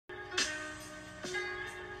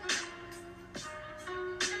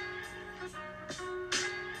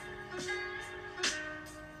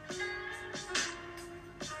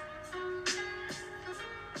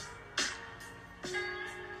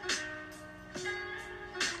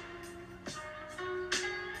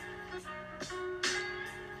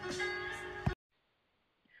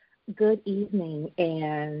good evening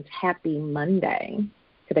and happy Monday.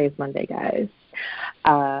 Today's Monday, guys.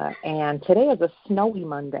 And today is a snowy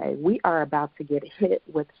Monday. We are about to get hit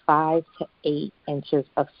with 5 to 8 inches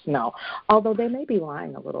of snow, although they may be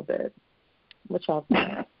lying a little bit. What y'all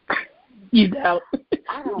think? You doubt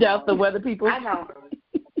the weather people? I know.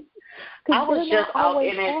 I was just out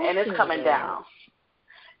in it, and it's coming down.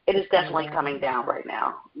 It is definitely coming down right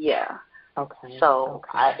now. Yeah. Okay. So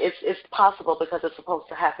it's possible because it's supposed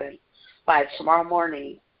to happen by tomorrow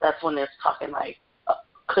morning. That's when it's talking like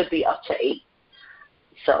could be up to 8.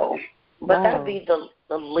 So, but that'll be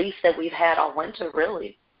the least that we've had all winter,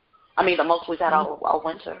 really. I mean, the most we've had all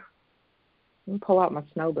winter. Let me pull out my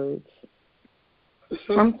snow boots.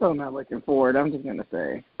 I'm so not looking forward. I'm just gonna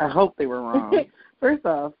say I hope they were wrong. First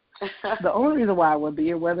off, the only reason why I would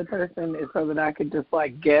be a weather person is so that I could just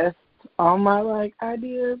guess all my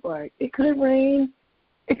ideas. Like it could rain,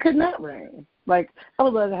 it could not rain. Like I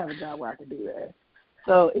would love to have a job where I could do that.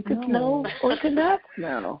 So it could snow or it could not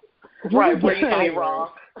snow. Right, where you can be wrong.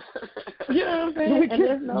 You know what I'm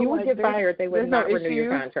saying? You would get fired. They would not renew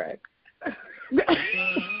your contract.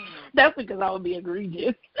 That's because I would be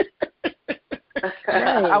egregious.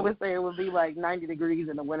 Right. I would say it would be 90 degrees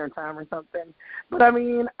in the wintertime or something. But, I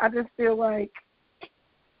mean, I just feel like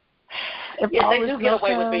if they do get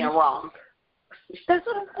away with being wrong. That's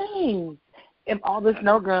what I'm saying. If all the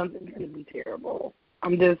snow comes, it's going to be terrible.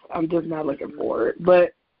 I'm just not looking forward.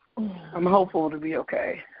 But I'm hopeful to be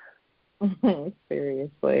okay.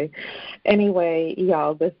 Seriously. Anyway,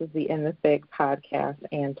 y'all, this is the In the Thick podcast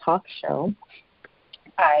and talk show.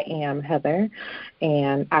 I am Heather,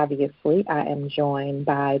 and obviously I am joined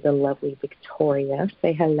by the lovely Victoria.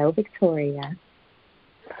 Say hello, Victoria.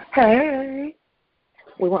 Hey.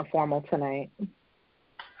 We went formal tonight.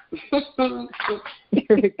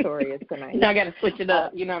 You're Victoria tonight. Now I got to switch it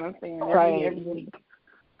up. You know what I'm saying? Right.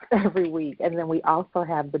 Every week. And then we also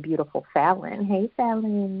have the beautiful Fallon. Hey,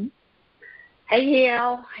 Fallon. Hey,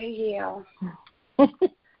 Yale. Hey, Yale.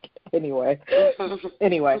 Anyway,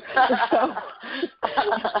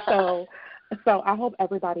 so I hope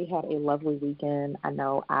everybody had a lovely weekend. I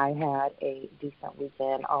know I had a decent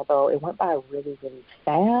weekend, although it went by really, really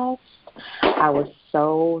fast. I was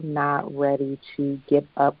so not ready to get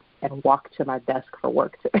up and walk to my desk for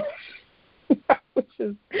work today. I was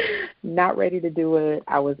just not ready to do it.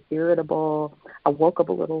 I was irritable. I woke up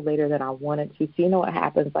a little later than I wanted to. So you know what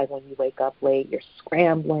happens, when you wake up late, you're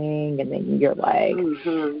scrambling, and then you're like,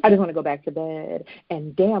 I just want to go back to bed.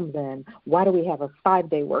 And damn then, why do we have a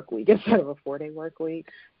 5-day work week instead of a 4-day work week?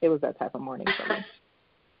 It was that type of morning for me.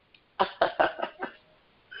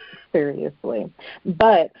 Seriously.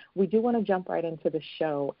 But we do want to jump right into the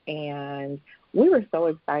show, and we were so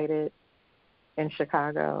excited in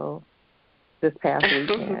Chicago this past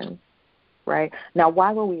weekend, right? Now,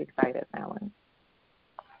 why were we excited, Fallon?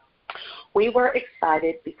 We were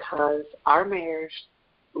excited because our mayor,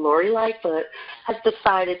 Lori Lightfoot, has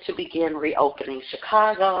decided to begin reopening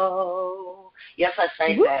Chicago. Yes, I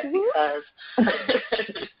say that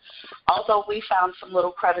because although we found some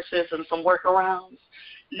little crevices and some workarounds,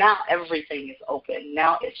 now everything is open.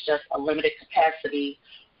 Now it's just a limited capacity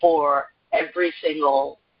for every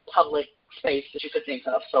single public space that you could think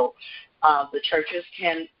of. So the churches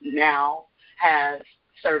can now have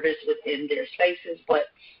service within their spaces, but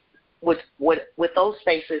with those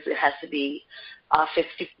spaces, it has to be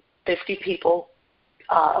 50 people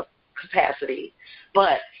capacity.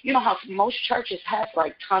 But you know how most churches have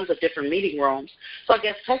tons of different meeting rooms. So I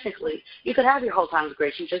guess technically you could have your whole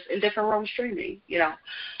congregation just in different rooms streaming,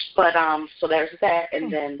 But so there's that,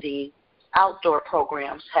 and then the outdoor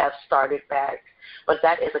programs have started back, but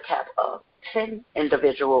that is a cap of 10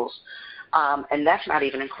 individuals. And that's not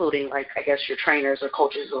even including, I guess, your trainers or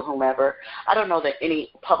coaches or whomever. I don't know that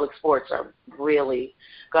any public sports are really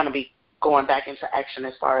going to be going back into action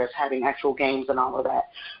as far as having actual games and all of that.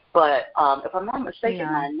 But if I'm not mistaken,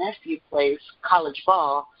 my nephew plays college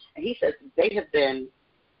ball, and he says they have been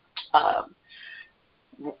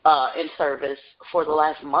in service for the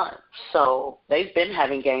last month. So they've been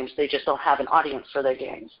having games. They just don't have an audience for their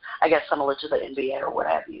games, I guess, similar to the NBA or what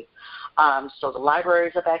have you. So the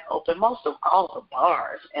libraries are back open, most of all the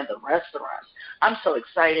bars and the restaurants. I'm so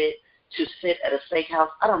excited to sit at a steakhouse.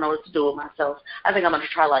 I don't know what to do with myself. I think I'm going to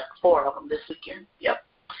try 4 of them this weekend. Yep.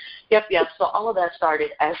 So all of that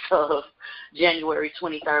started as of January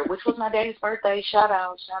 23rd, which was my daddy's birthday. Shout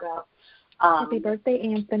out. Happy birthday,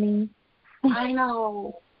 Anthony. I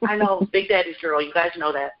know. Big Daddy's girl. You guys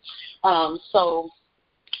know that. So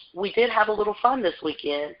we did have a little fun this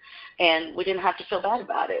weekend, and we didn't have to feel bad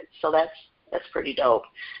about it. So that's pretty dope.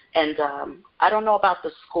 And I don't know about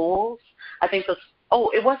the schools. I think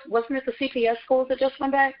wasn't it the CPS schools that just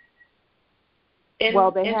went back?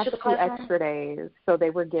 Well, they have 2 extra days, so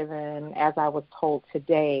they were given, as I was told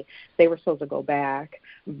today, they were supposed to go back,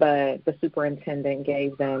 but the superintendent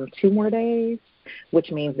gave them 2 more days,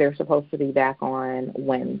 which means they're supposed to be back on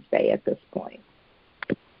Wednesday at this point.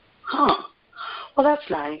 Huh. Well, that's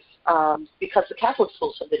nice, because the Catholic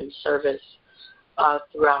schools have been in service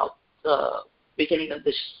throughout the beginning of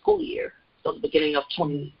this school year. So the beginning of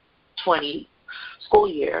 2020 school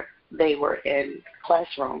year, they were in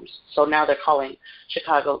classrooms. So now they're calling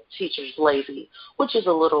Chicago teachers lazy, which is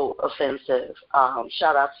a little offensive.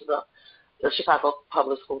 Shout out to the Chicago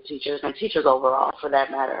public school teachers and teachers overall, for that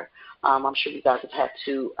matter. I'm sure you guys have had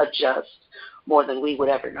to adjust more than we would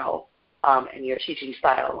ever know in your teaching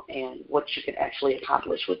style and what you can actually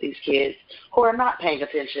accomplish with these kids who are not paying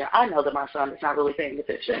attention. I know that my son is not really paying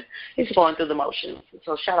attention. He's going through the motions.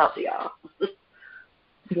 So shout out to y'all.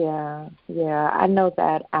 Yeah. I know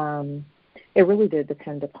that it really did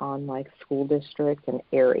depend upon, like, school district and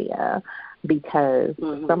area, because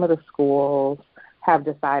some of the schools have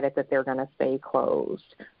decided that they're going to stay closed.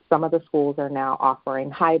 Some of the schools are now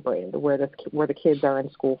offering hybrid, where the kids are in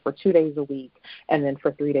school for 2 days a week, and then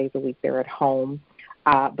for 3 days a week they're at home.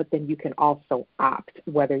 But then you can also opt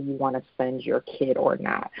whether you want to send your kid or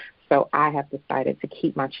not. So I have decided to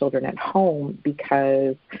keep my children at home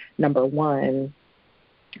because, number one,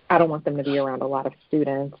 I don't want them to be around a lot of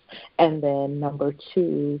students. And then number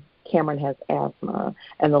two, Cameron has asthma.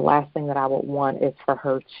 And the last thing that I would want is for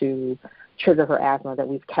her to trigger her asthma that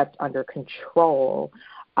we've kept under control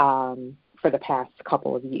for the past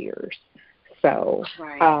couple of years. So,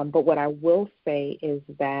 but what I will say is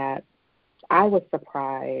that I was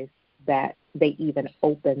surprised that they even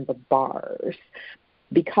opened the bars,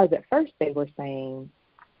 because at first they were saying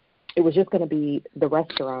it was just going to be the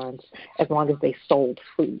restaurants as long as they sold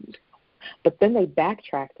food. But then they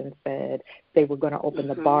backtracked and said they were going to open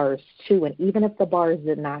the bars too. And even if the bars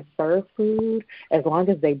did not serve food, as long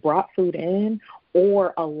as they brought food in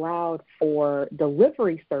or allowed for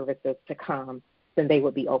delivery services to come, then they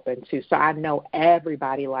would be open too. So I know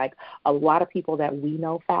everybody, like a lot of people that we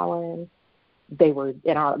know, Fallon, they were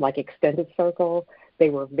in our like extended circle. They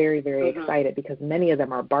were very, very excited because many of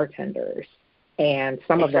them are bartenders. And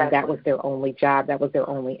some of them, that was their only job, that was their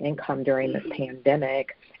only income during this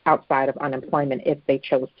pandemic outside of unemployment if they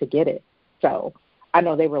chose to get it. So I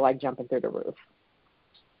know they were like jumping through the roof.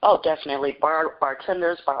 Oh, definitely.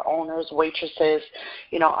 Bartenders, bar owners, waitresses,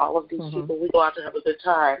 you know, all of these people, we go out to have a good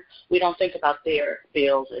time. We don't think about their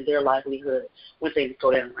bills and their livelihood when things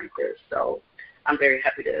go down like this. So I'm very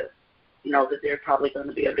happy to know that they're probably going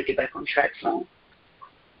to be able to get back on track soon.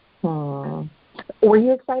 Were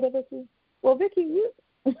you excited, Vicki? Well, Vicki,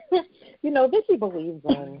 Vicki believes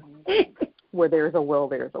in where there's a will,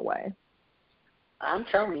 there's a way. I'm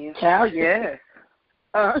telling you. Hell yes.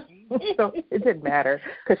 So it didn't matter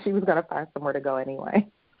because she was going to find somewhere to go anyway.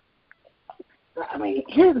 I mean,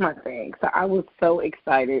 here's my thing. So I was so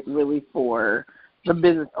excited really for the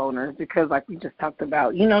business owners because, like we just talked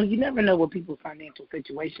about, you never know what people's financial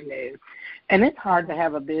situation is. And it's hard to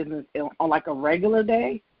have a business on like a regular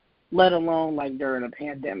day, let alone like during a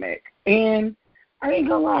pandemic. And I ain't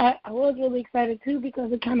gonna lie, I was really excited too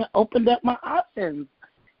because it kind of opened up my options.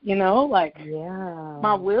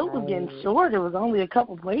 My wheels were getting short. There was only a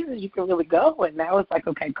couple places you could really go, and now it's like,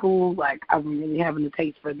 okay, cool. Like I'm really having a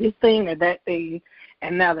taste for this thing or that thing,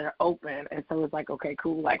 and now they're open, and so it's like, okay,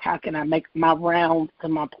 cool. Like how can I make my rounds to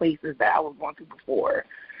my places that I was going to before?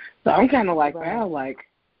 So I'm kind of like, wow, like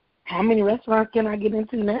how many restaurants can I get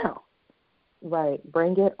into now? Right,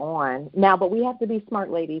 bring it on. Now, but we have to be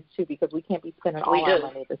smart ladies, too, because we can't be spending all our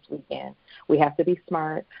money this weekend. We have to be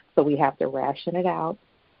smart, so we have to ration it out,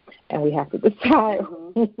 and we have to decide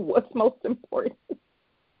what's most important.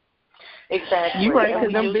 Exactly. You're right,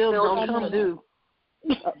 because them bills don't come due.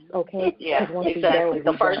 Okay. Yeah, exactly.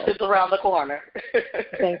 The first is around the corner.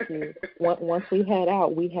 Thank you. Once we head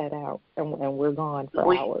out, and we're gone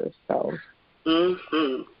for hours. So.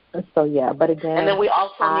 So, yeah, but again. And then we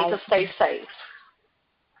also need to stay safe.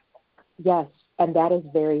 Yes, and that is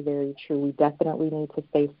very, very true. We definitely need to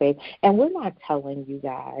stay safe. And we're not telling you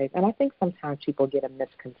guys, and I think sometimes people get a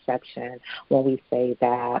misconception when we say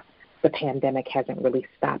that the pandemic hasn't really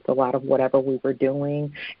stopped a lot of whatever we were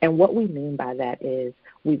doing. And what we mean by that is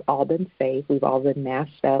we've all been safe. We've all been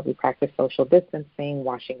masked up. We practice social distancing,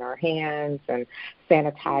 washing our hands and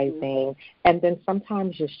sanitizing, and then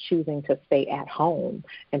sometimes just choosing to stay at home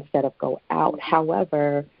instead of go out.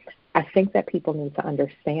 However, I think that people need to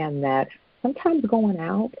understand that sometimes going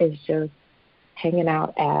out is just hanging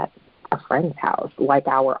out at a friend's house, like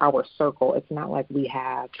our circle. It's not like we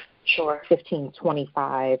have Sure. 15,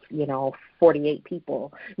 25, 48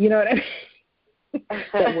 people, you know what I mean?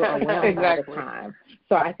 That we're around exactly. all the time.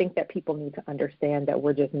 So I think that people need to understand that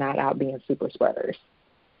we're just not out being super spreaders.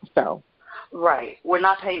 So. Right. We're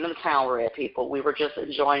not painting the town red, people. We were just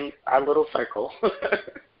enjoying our little circle.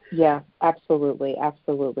 Yeah, absolutely,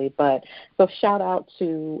 absolutely. But so shout out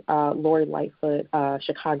to Lori Lightfoot,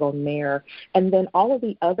 Chicago mayor, and then all of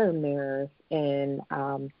the other mayors in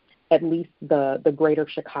at least the greater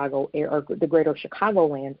Chicago or the greater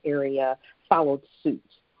Chicagoland area followed suit.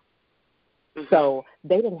 Mm-hmm. So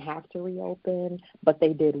they didn't have to reopen, but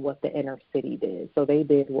they did what the inner city did. So they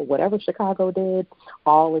did whatever Chicago did.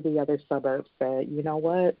 All of the other suburbs said, you know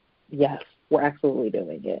what? Yes, we're absolutely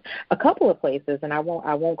doing it. A couple of places, and I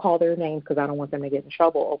won't call their names because I don't want them to get in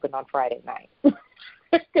trouble, opened on Friday night.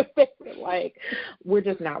 Like, we're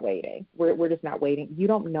just not waiting. We're just not waiting. You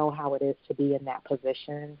don't know how it is to be in that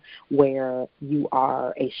position where you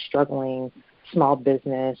are a struggling small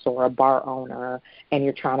business or a bar owner and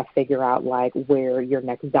you're trying to figure out, like, where your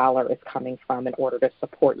next dollar is coming from in order to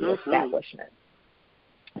support your establishment.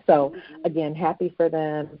 So, again, happy for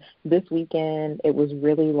them. This weekend, it was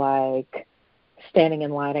really like standing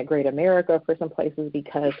in line at Great America for some places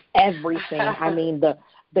because everything, I mean, the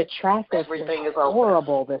traffic was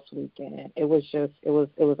horrible this weekend. It was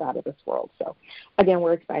out of this world. So, again,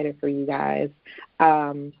 we're excited for you guys.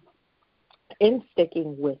 In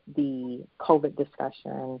sticking with the COVID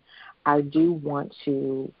discussion, I do want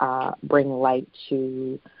to bring light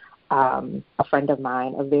to a friend of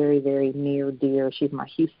mine, a very, very near dear. She's my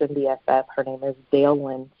Houston BFF. Her name is Dale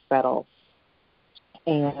Lynn Settle.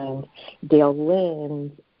 And Dale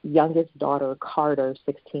Lynn's youngest daughter, Carter,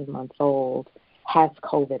 16 months old, has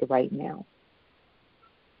COVID right now.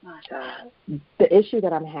 My God. The issue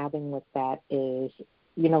that I'm having with that is,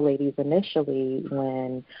 ladies, initially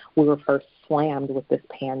when we were first slammed with this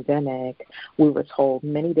pandemic, we were told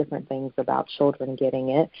many different things about children getting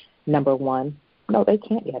it. Number one, no, they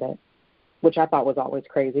can't get it, which I thought was always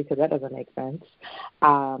crazy because that doesn't make sense.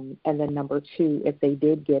 And then number two, if they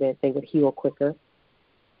did get it, they would heal quicker,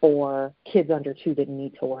 or kids under 2 didn't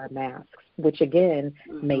need to wear masks, which, again,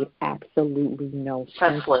 made absolutely no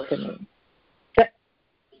sense to me.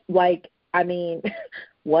 Like, I mean,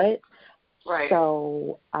 what? Right.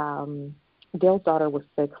 So Dale's daughter was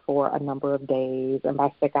sick for a number of days, and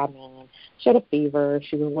by sick I mean she had a fever,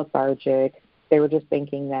 she was lethargic. They were just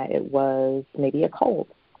thinking that it was maybe a cold.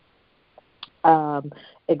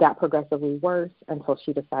 It got progressively worse until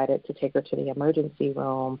she decided to take her to the emergency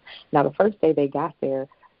room. Now, the first day they got there,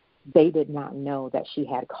 they did not know that she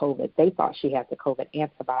had COVID. They thought she had the COVID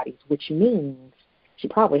antibodies, which means she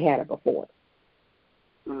probably had it before.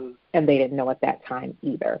 And they didn't know at that time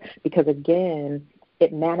either, because, again,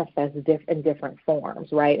 it manifests in different forms,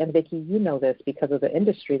 right? And, Vicki, you know this because of the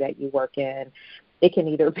industry that you work in. It can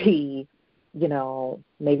either be,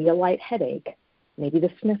 maybe a light headache, maybe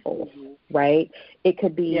the sniffles, right? It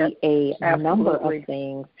could be a number of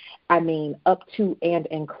things. I mean, up to and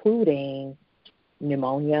including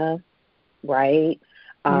pneumonia, right?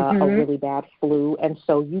 A really bad flu. And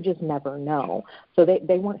so you just never know. So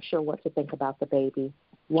they weren't sure what to think about the baby.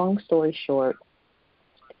 Long story short,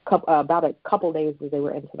 about a couple days as they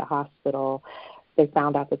were into the hospital, they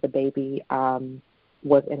found out that the baby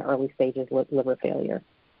was in early stages with liver failure.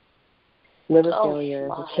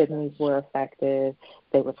 The kidneys were affected.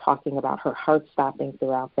 They were talking about her heart stopping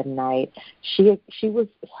throughout the night. She was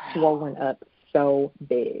swollen up so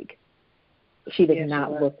big. She did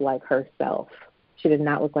not look like herself.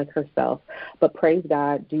 But praise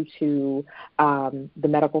God, due to the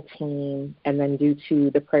medical team and then due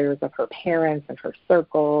to the prayers of her parents and her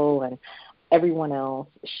circle and everyone else,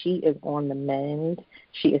 she is on the mend.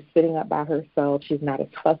 She is sitting up by herself. She's not as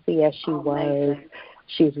fussy as she was.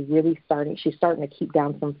 She's starting to keep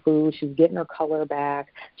down some food. She's getting her color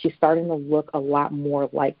back. She's starting to look a lot more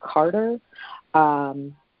like Carter.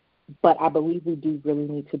 But I believe we do really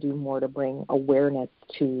need to do more to bring awareness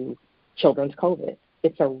to children's COVID.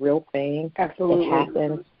 It's a real thing. Absolutely. It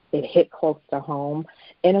happens. It hit close to home.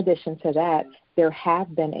 In addition to that, there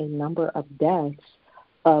have been a number of deaths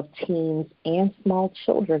of teens and small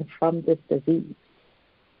children from this disease.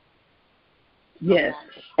 Yes.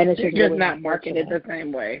 And it's just really not marketed the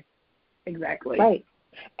same way. Exactly. Right.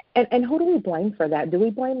 And who do we blame for that? Do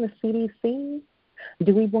we blame the CDC?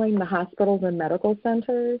 Do we blame the hospitals and medical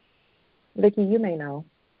centers? Vicki, you may know.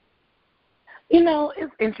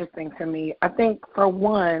 It's interesting to me. I think, for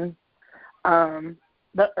one,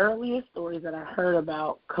 the earliest stories that I heard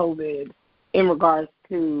about COVID in regards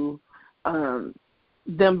to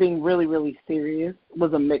them being really, really serious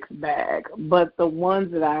was a mixed bag. But the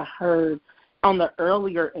ones that I heard on the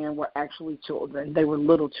earlier end were actually children. They were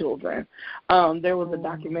little children. There was a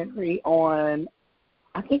documentary on,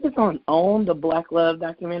 I think it's on OWN, the Black Love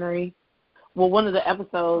documentary. Well, one of the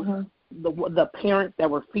episodes, the parents that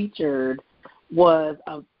were featured was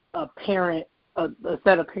a parent, a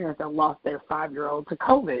set of parents that lost their 5-year-old to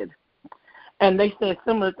COVID. And they said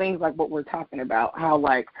similar things like what we're talking about, how,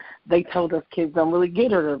 like, they told us kids don't really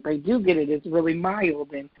get it, or if they do get it, it's really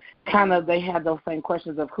mild. And kind of they had those same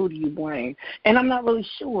questions of who do you blame. And I'm not really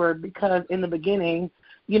sure because in the beginning,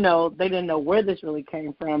 you know, they didn't know where this really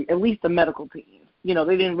came from, at least the medical team. You know,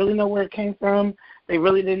 they didn't really know where it came from. They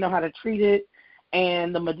really didn't know how to treat it.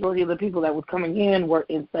 And the majority of the people that was coming in were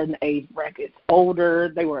in certain age brackets.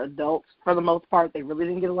 Older, they were adults for the most part. They really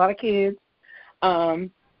didn't get a lot of kids.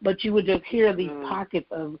 But you would just hear these pockets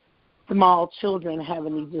of small children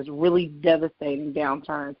having these just really devastating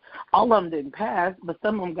downturns. All of them didn't pass, but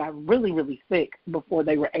some of them got really, really sick before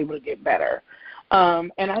they were able to get better.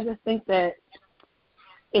 And I just think that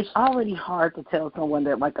it's already hard to tell someone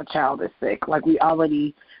that, like, a child is sick. Like, we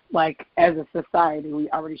already, like, as a society, we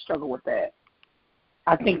already struggle with that.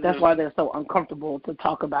 I think that's why they're so uncomfortable to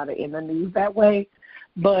talk about it in the news that way.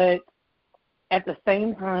 But at the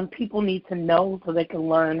same time, people need to know so they can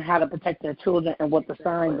learn how to protect their children and what the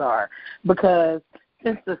signs are. Because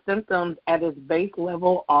since the symptoms at its base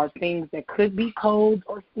level are things that could be colds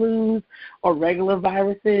or flus or regular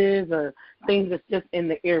viruses or things that's just in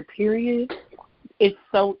the air, period, it's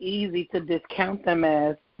so easy to discount them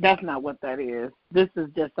as that's not what that is. This is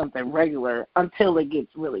just something regular until it gets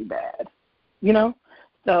really bad, you know?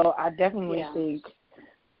 So I definitely think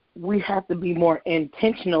we have to be more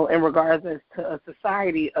intentional in regards as to a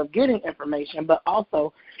society of getting information, but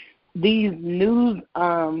also these news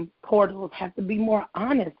portals have to be more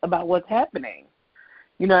honest about what's happening.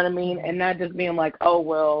 You know what I mean? And not just being like, oh,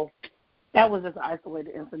 well, that was just an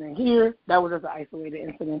isolated incident here. That was just an isolated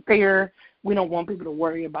incident there. We don't want people to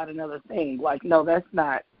worry about another thing. Like, no, this is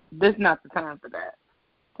not the time for that.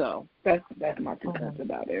 So that's my 2 cents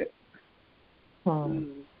about it.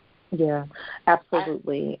 Yeah,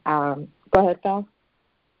 absolutely. Go ahead, Val.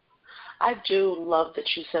 I do love that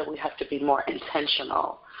you said we have to be more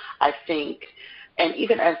intentional. I think, and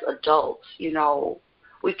even as adults, you know,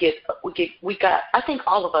 I think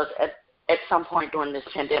all of us at some point during this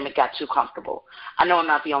pandemic got too comfortable. I know I'm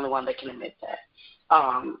not the only one that can admit that.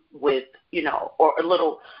 With, you know, or a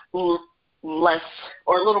little less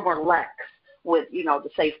or a little more lax with, you know, the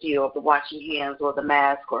safety of the washing hands or the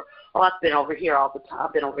mask or, oh, I've been over here all the time.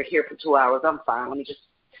 I've been over here for 2 hours. I'm fine. Let me just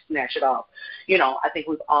snatch it off. You know, I think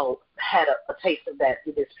we've all had a taste of that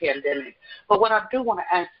through this pandemic. But what I do want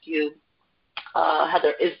to ask you,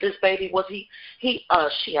 Heather, is this baby, was she,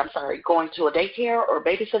 going to a daycare or a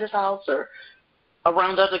babysitter's house or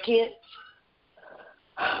around other kids?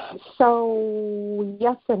 So,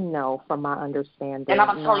 yes and no, from my understanding. And I'm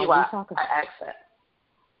going to tell you why I asked that.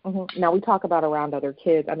 Now, we talk about around other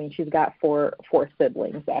kids. I mean, she's got four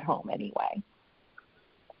siblings at home anyway.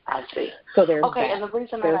 I see. So there's okay, that. And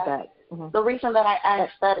the reason that I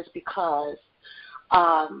asked that is because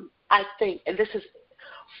I think, and this is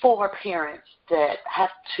for parents that have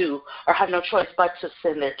to or have no choice but to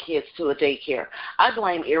send their kids to a daycare. I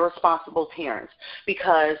blame irresponsible parents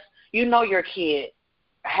because you know your kid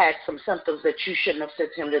had some symptoms that you shouldn't have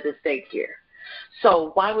sent him to this daycare.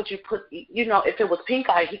 So why would you put, you know, if it was pink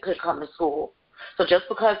eye, he could come to school. So just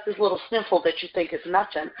because this little sniffle that you think is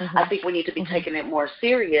nothing, I think we need to be taking it more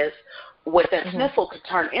serious what that sniffle could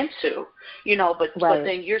turn into, you know, but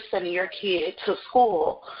then you're sending your kid to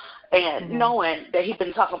school and knowing that he's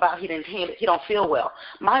been talking about he don't feel well.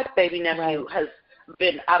 My baby nephew has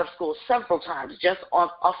been out of school several times just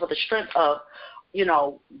off of the strength of, you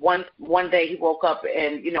know, one day he woke up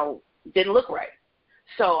and, you know, didn't look right.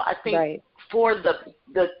 So I think for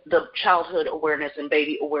the childhood awareness and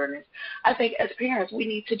baby awareness, I think as parents we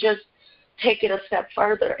need to just take it a step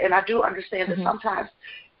further. And I do understand that sometimes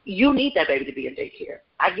you need that baby to be in daycare.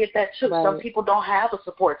 I get that too. Some people don't have a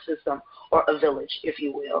support system or a village, if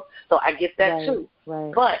you will. So I get that too.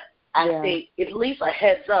 But I think at least a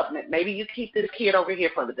heads up. Maybe you keep this kid over here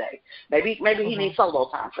for the day. Maybe he needs solo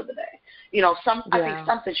time for the day. You know, I think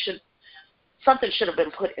something should have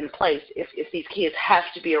been put in place if these kids have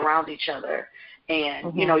to be around each other.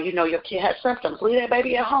 And, you know your kid has symptoms. Leave that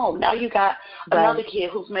baby at home. Now you got another kid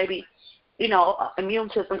who's maybe, you know, immune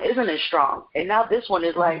system isn't as strong. And now this one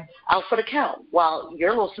is like out for the count while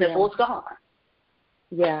your little sniffle is gone.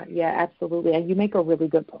 Yeah, absolutely. And you make a really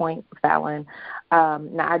good point, Fallon.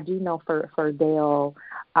 Now, I do know for Dale,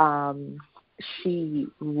 she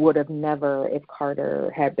would have never, if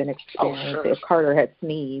Carter had been experienced, if Carter had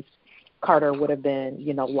sneezed, Carter would have been,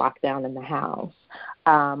 locked down in the house.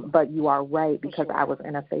 But you are right, because I was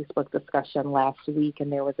in a Facebook discussion last week,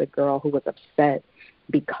 and there was a girl who was upset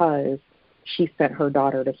because she sent her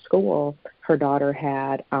daughter to school. Her daughter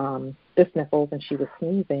had the sniffles and she was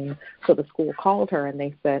sneezing, so the school called her and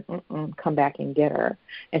they said, come back and get her.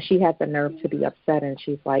 And she had the nerve to be upset, and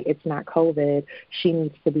she's like, it's not COVID. She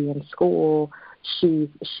needs to be in school. She's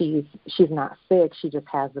not sick. She just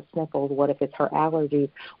has the sniffles. What if it's her allergies?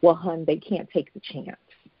 Well, hun, they can't take the chance.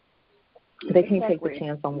 They can't take the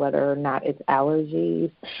chance on whether or not it's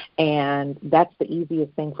allergies. And that's the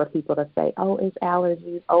easiest thing for people to say, oh, it's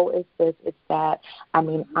allergies, oh, it's this, it's that. I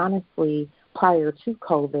mean, honestly, prior to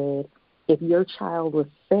COVID, if your child was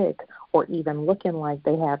sick or even looking like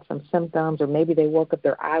they had some symptoms, or maybe they woke up,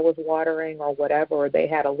 their eye was watering or whatever, or they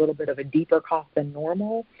had a little bit of a deeper cough than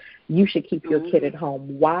normal, you should keep your kid at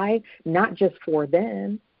home. Why? Not just for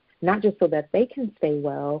them, not just so that they can stay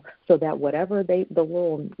well, so that whatever the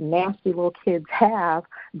little nasty little kids have,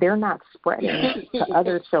 they're not spreading to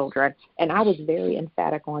other children. And I was very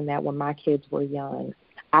emphatic on that when my kids were young.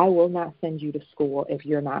 I will not send you to school if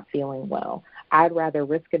you're not feeling well. I'd rather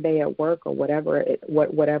risk a day at work or whatever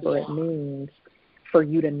it means for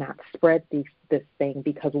you to not spread this thing,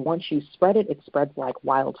 because once you spread it, it spreads like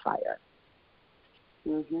wildfire.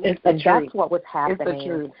 And that's what was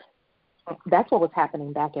happening. That's what was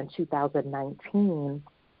happening back in 2019.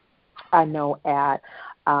 I know at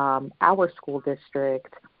our school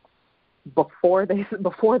district, before they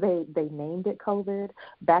named it COVID,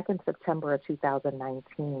 back in September of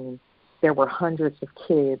 2019, there were hundreds of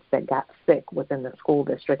kids that got sick within the school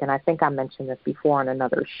district. And I think I mentioned this before on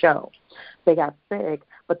another show. They got sick,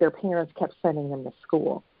 but their parents kept sending them to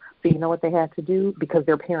school. So you know what they had to do? Because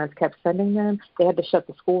their parents kept sending them, they had to shut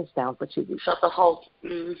the schools down for 2 weeks. Shut the whole.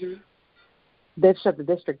 They've shut the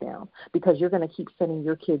district down, because you're going to keep sending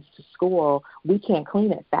your kids to school. We can't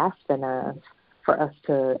clean it fast enough for us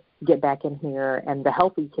to get back in here and the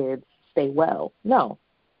healthy kids stay well. No,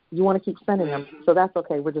 you want to keep sending them, so that's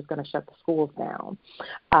okay. We're just going to shut the schools down.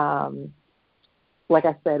 Like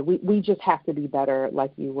I said, we just have to be better,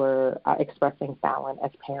 like you were expressing, Fallon,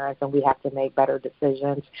 as parents, and we have to make better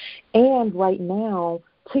decisions. And right now,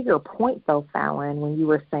 to your point, though, Fallon, when you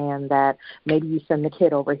were saying that maybe you send the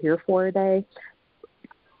kid over here for a day,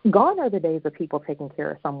 gone are the days of people taking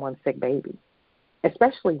care of someone's sick baby,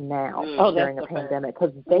 especially now during a pandemic,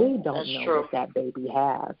 because they don't know what that baby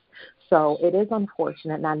has. So it is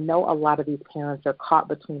unfortunate, and I know a lot of these parents are caught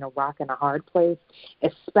between a rock and a hard place,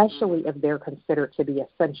 especially if they're considered to be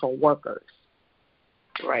essential workers.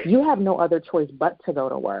 Right. You have no other choice but to go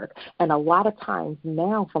to work. And a lot of times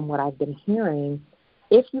now, from what I've been hearing,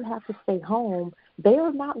 if you have to stay home, they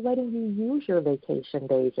are not letting you use your vacation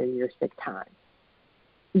days or your sick time.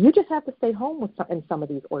 You just have to stay home in some of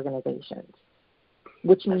these organizations,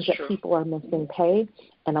 which means that people are missing pay,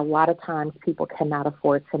 and a lot of times people cannot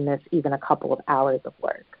afford to miss even a couple of hours of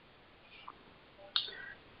work.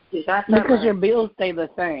 Because your bills stay the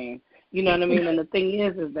same. You know what I mean? And the thing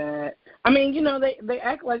is that, they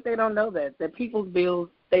act like they don't know that people's bills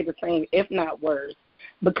stay the same, if not worse,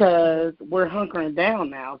 because we're hunkering down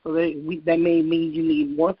now. So that may mean you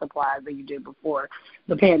need more supplies than you did before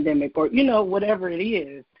the pandemic, or, whatever it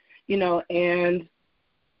is, and,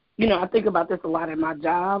 I think about this a lot at my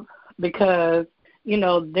job, because,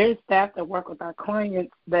 there's staff that work with our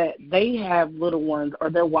clients that they have little ones,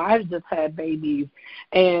 or their wives just had babies,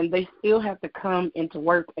 and they still have to come into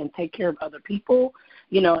work and take care of other people,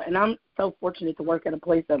 and I'm so fortunate to work at a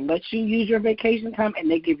place that lets you use your vacation time,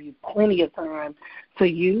 and they give you plenty of time to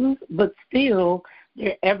use, but still,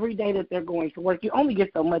 every day that they're going to work, you only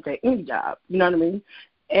get so much at any job, you know what I mean?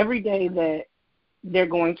 Every day that they're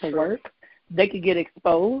going to work, they could get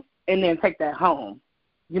exposed and then take that home.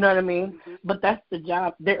 You know what I mean? But that's the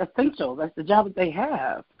job. They're essential. That's the job that they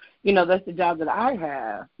have. That's the job that I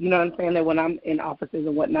have. You know what I'm saying? That when I'm in offices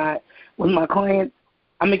and whatnot with my clients,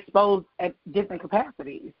 I'm exposed at different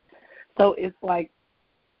capacities. So it's like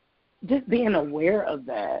just being aware of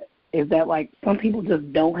that, is that, like, some people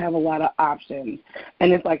just don't have a lot of options.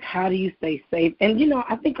 And it's like, how do you stay safe? And,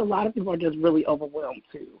 I think a lot of people are just really overwhelmed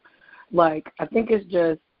too. Like, I think it's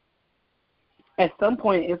just, at some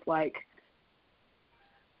point, it's like,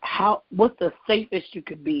 what's the safest you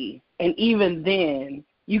could be? And even then,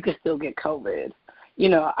 you could still get COVID.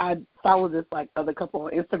 I follow this, other couple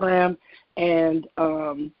on Instagram, and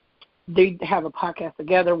they have a podcast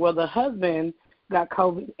together where the husband got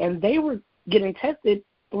COVID, and they were getting tested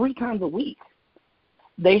 3 times a week.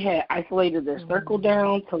 They had isolated their circle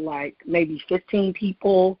down to, maybe 15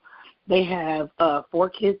 people. They have 4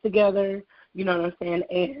 kids together, you know what I'm saying,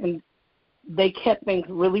 and they kept things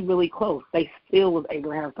really, really close. They still was able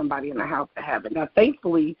to have somebody in the house to have it. Now,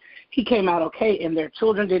 thankfully, he came out okay, and their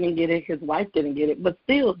children didn't get it, his wife didn't get it, but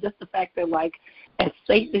still, just the fact that, like, as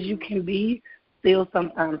safe as you can be, still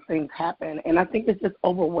sometimes things happen, and I think it's just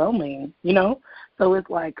overwhelming, you know? So it's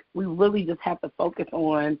like we really just have to focus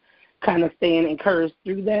on kind of staying encouraged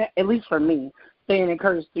through that, at least for me, staying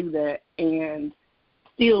encouraged through that and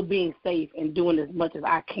still being safe and doing as much as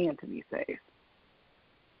I can to be safe.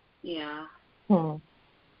 Yeah.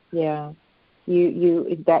 Yeah.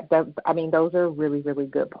 That I mean, those are really, really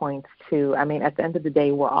good points too. I mean, at the end of the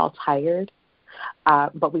day, we're all tired,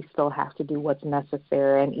 but we still have to do what's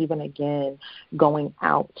necessary. And even again, going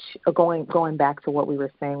back to what we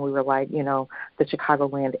were saying, we were like, you know, the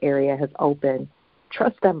Chicagoland area has opened.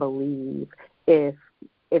 Trust and believe. If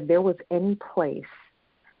there was any place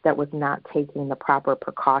that was not taking the proper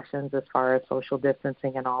precautions as far as social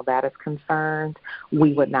distancing and all that is concerned,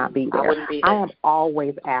 we would not be there. I am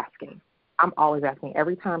always asking.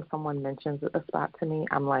 Every time someone mentions a spot to me,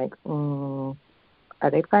 I'm like, are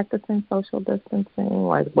they practicing social distancing?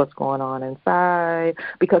 Like, what's going on inside?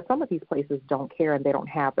 Because some of these places don't care and they don't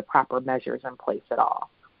have the proper measures in place at all.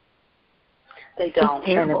 They don't.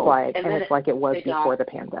 And it's like it was before the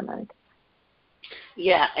pandemic.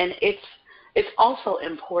 Yeah, and it's also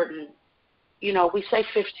important, you know, we say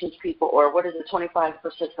 15 people or 25%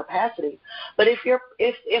 capacity, but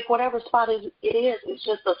if whatever spot it's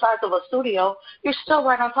just the size of a studio, you're still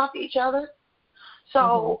right on top of each other.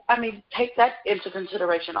 So, I mean, take that into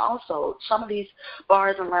consideration also. Some of these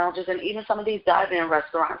bars and lounges and even some of these dive-in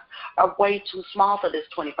restaurants are way too small for this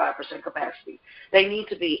 25% capacity. They need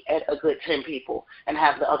to be at a good 10 people and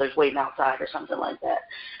have the others waiting outside or something like that.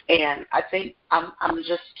 And I think I'm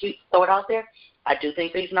just keep throw it out there. I do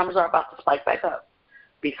think these numbers are about to spike back up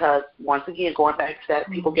because, once again, going back to that,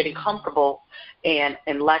 people getting comfortable and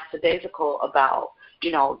lackadaisical about,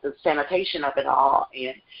 you know, the sanitation of it all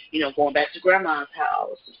and, you know, going back to grandma's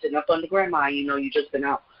house, sitting up under grandma, you know, you just been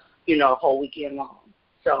out, you know, a whole weekend long.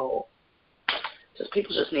 So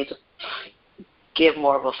people just need to give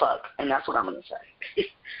more of a fuck, and that's what I'm going to say.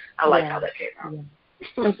 I like how that came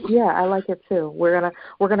out. Yeah, I like it too. We're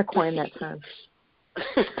gonna coin that term.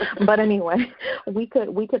 But anyway, we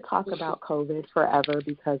could talk about COVID forever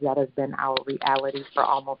because that has been our reality for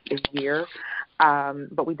almost a year.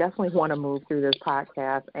 But we definitely want to move through this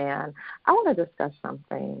podcast, and I want to discuss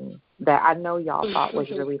something that I know y'all thought was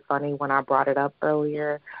really funny when I brought it up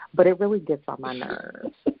earlier, but it really gets on my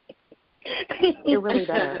nerves. It really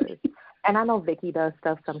does. And I know Vicky does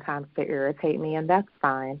stuff sometimes to irritate me, and that's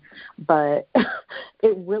fine. But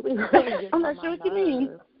it really gets on my nerves. I'm not sure what you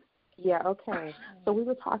mean. Yeah, okay. So we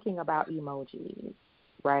were talking about emojis,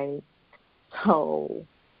 right? So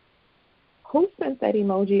who sent that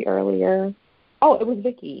emoji earlier? Oh, it was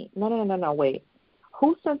Vicky. No, wait.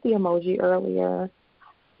 Who sent the emoji earlier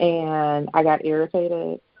and I got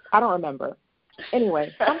irritated? I don't remember.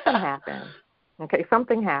 Anyway, something happened. Okay,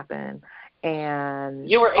 something happened. And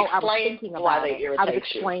you were explaining why they irritated you. I was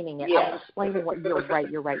explaining it. Yeah. I was explaining what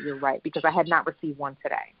you're right, because I had not received one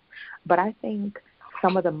today. But I think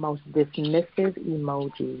some of the most dismissive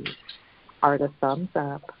emojis are the thumbs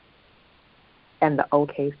up and the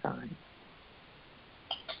okay sign.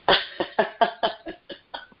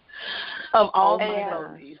 Of all the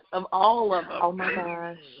emojis. Of all of them. Oh, my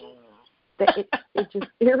gosh. It just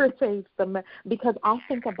irritates them because I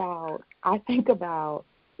think about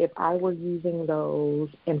if I were using those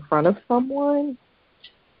in front of someone,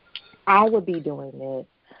 I would be doing it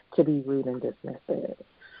to be rude and dismissive.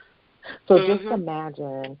 So just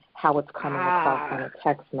imagine how it's coming across on a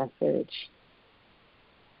text message.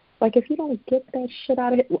 Like, if you don't get that shit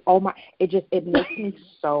out of it, it makes me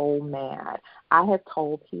so mad. I've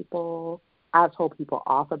told people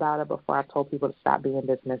off about it before. I've told people to stop being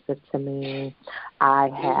dismissive to me. I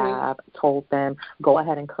have told them, go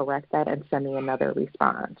ahead and correct that and send me another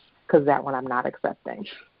response, because that one I'm not accepting.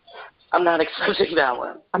 I'm not accepting that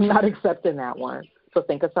one. I'm not accepting that one. So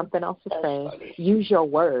think of something else to say. Funny. Use your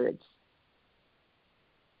words.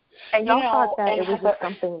 And y'all thought that it was just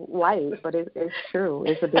something light, but it's true.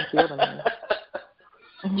 It's a big deal to me.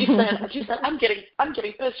 You said I'm getting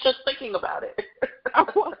pissed just thinking about it. I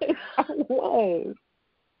was.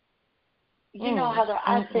 You know, Heather,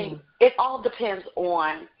 I think it all depends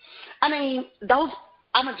on, I mean, those,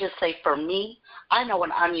 I'm going to just say for me, I know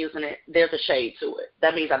when I'm using it, there's a shade to it.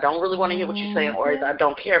 That means I don't really want to hear what you're saying, or I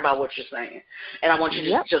don't care about what you're saying. And I want you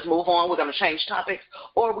to just move on. We're going to change topics,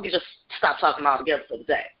 or we can just stop talking altogether for the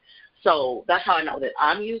day. So that's how I know that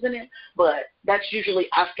I'm using it, but that's usually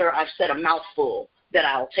after I've said a mouthful then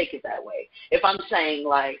I'll take it that way. If I'm saying,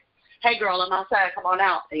 like, hey, girl, I'm outside, come on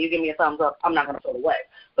out, and you give me a thumbs up, I'm not going to feel away.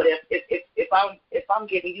 But if I'm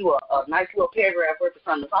giving you a nice little paragraph worth of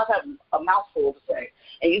something, if I have a mouthful to say,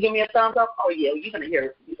 and you give me a thumbs up, oh, yeah, you're going to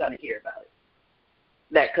hear about it.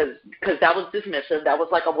 That because that was dismissive. That was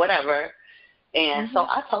like a whatever. And so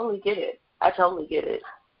I totally get it. I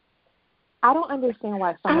don't understand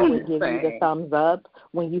why someone would give you the thumbs up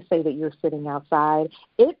when you say that you're sitting outside.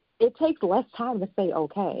 It takes less time to say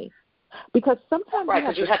okay. Because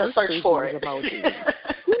sometimes you have to search for it. Emojis.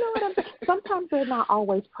 You know what I'm saying? Sometimes they're not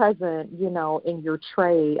always present, in your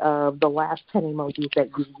tray of the last 10 emojis that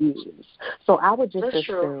you use. So I would just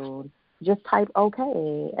assume, just type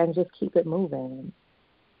okay and just keep it moving.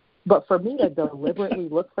 But for me to deliberately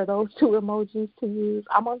look for those 2 emojis to use,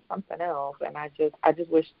 I'm on something else, and I just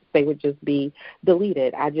wish they would just be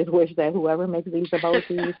deleted. I just wish that whoever makes these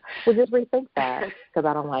emojis would just rethink that, because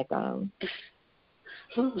I don't like them.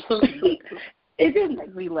 It just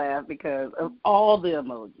makes me laugh because of all the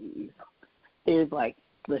emojis. There's like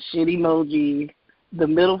the shit emoji, the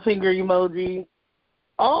middle finger emoji,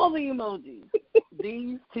 all the emojis.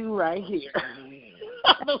 These 2 right here.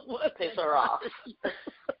 Piss her off.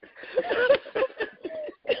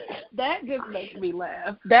 That just makes me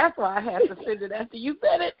laugh. That's why I had to send it after you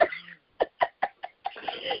said it.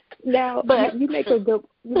 Now, but you make a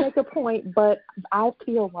point, but I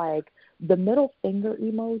feel like the middle finger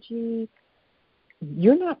emoji,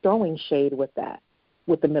 you're not throwing shade with that,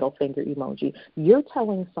 with the middle finger emoji. You're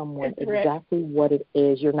telling someone exactly what it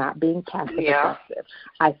is. You're not being passive-aggressive.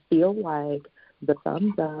 I feel like the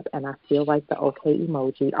thumbs up and I feel like the okay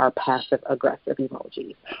emoji are passive-aggressive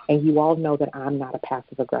emojis. And you all know that I'm not a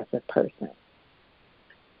passive-aggressive person.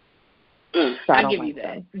 So I give you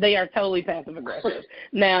that. They are totally passive-aggressive.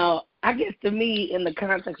 Now, I guess to me, in the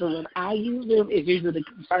context of when I use them, it's usually to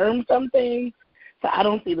confirm something, so I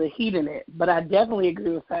don't see the heat in it. But I definitely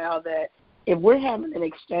agree with Sal that if we're having an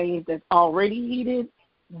exchange that's already heated,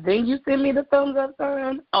 then you send me the thumbs up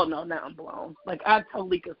sign, oh, no, now I'm blown. Like, I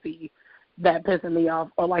totally could see that pissing me off.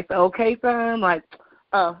 Or, like, the okay sign, like,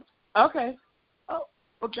 oh, okay. Oh,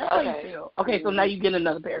 well, that's how you feel. Okay, so now you get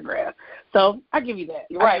another paragraph. So I give you that.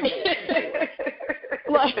 Right.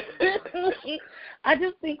 Like, I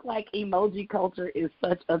just think, like, emoji culture is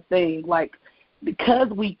such a thing. Like, because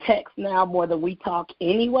we text now more than we talk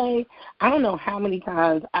anyway, I don't know how many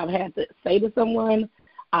times I've had to say to someone,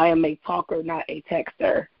 I am a talker, not a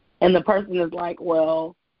texter. And the person is like,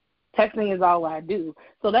 well, texting is all I do.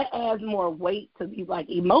 So that adds more weight to these, like,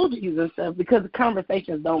 emojis and stuff because the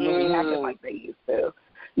conversations don't really happen like they used to.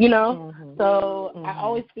 You know? So I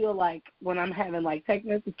always feel like when I'm having, like, text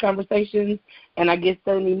message conversations and I get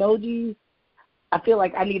certain emojis, I feel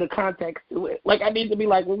like I need a context to it. Like, I need to be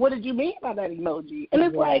like, well, what did you mean by that emoji? And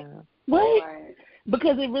it's like, what? Right.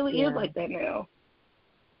 Because it really is like that now.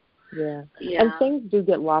 Yeah. And things do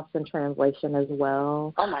get lost in translation as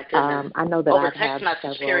well. Oh, my goodness. I know that Over I've had text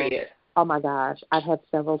message, period. Oh, my gosh. I've had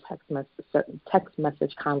several text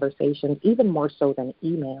message conversations, even more so than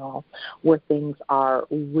email, where things are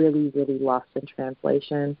really, really lost in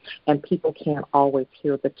translation, and people can't always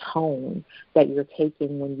hear the tone that you're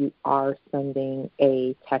taking when you are sending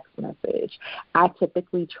a text message. I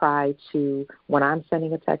typically try to, when I'm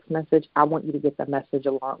sending a text message, I want you to get the message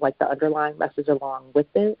along, like the underlying message along with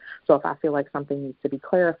it. So if I feel like something needs to be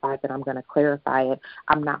clarified, then I'm going to clarify it.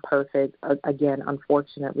 I'm not perfect, again,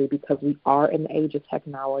 unfortunately, because we are in the age of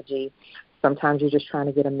technology. Sometimes you're just trying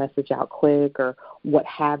to get a message out quick or what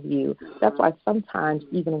have you. That's why sometimes,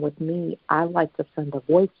 even with me, I like to send a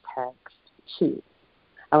voice text too.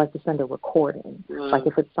 I like to send a recording. Like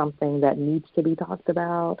if it's something that needs to be talked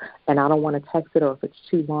about and I don't want to text it, or if it's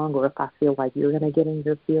too long, or if I feel like you're going to get in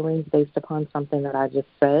your feelings based upon something that I just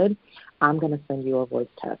said, I'm going to send you a voice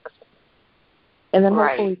text. And then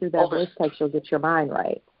hopefully through that voice text, you'll get your mind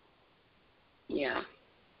right. Yeah.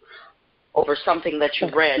 Over something that you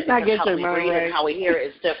read. Not get how your we mind read right. and how we hear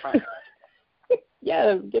is different.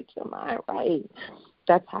 Yes, get your mind right.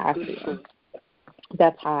 That's how I feel.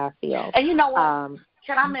 That's how I feel. And you know what?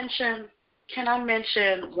 Can I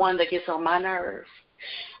mention one that gets on my nerves?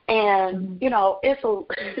 And you know, it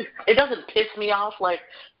doesn't piss me off like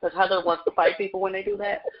because Heather wants to fight people when they do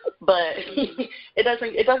that, but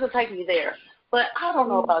it doesn't take me there. But I don't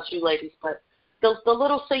know about you ladies, but the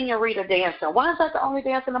little senorita dancing. Why is that the only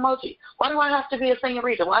dancing emoji? Why do I have to be a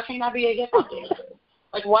senorita? Why can't I be a hip hop dancer?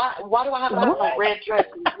 Like why do I have to have my red dress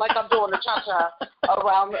like I'm doing the cha cha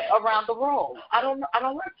around the room? I don't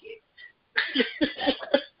like it.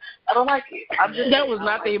 I don't like it. That was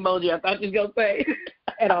not the emoji I thought you were gonna say.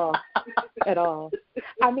 At all.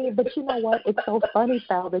 I mean, but you know what? It's so funny,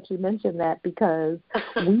 Sal, that you mentioned that because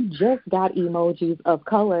we just got emojis of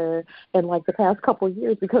color in like the past couple of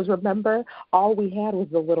years. Because remember, all we had was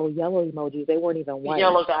the little yellow emojis. They weren't even white.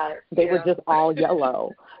 Yellow guys. They were just all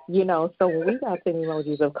yellow. You know, so when we got some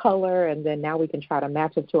emojis of color, and then now we can try to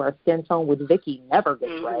match it to our skin tone, which Vicky never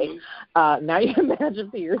gets right. Now you can match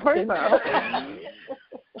it to your skin tone.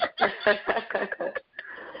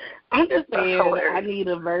 I'm just saying I need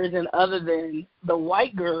a version other than the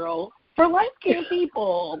white girl for light-skinned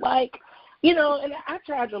people. Like, you know, and I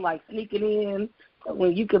tried to, like, sneak it in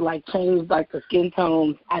when you could, like, change, like, the skin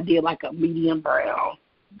tones. I did, like, a medium brown.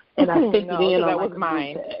 And I sent it in on, that like, was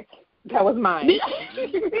mine. That was mine.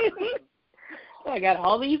 I got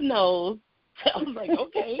all these no's. I was like,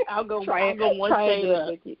 okay, I'll go one shade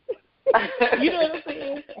up. You know what I'm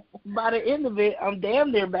saying? By the end of it, I'm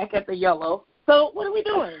damn near back at the yellow. So what are we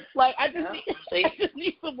doing? Like, I just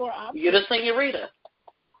need some more options. You're the senorita.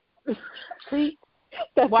 See,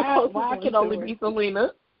 why I can only be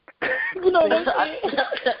Selena? You know what I'm saying?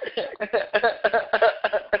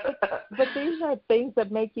 But these are things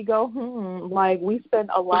that make you go, like we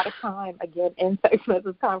spend a lot of time, again, in text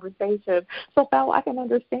message conversation. So, Fel, I can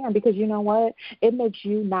understand because you know what? It makes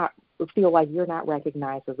you not feel like you're not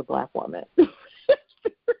recognized as a black woman.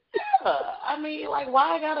 I mean, like,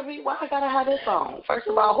 why I gotta have this on? First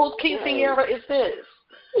of all, whose quinceañera is this?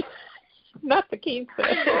 Not the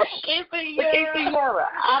quinceañera. Quinceañera.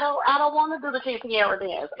 I don't want to do the quinceañera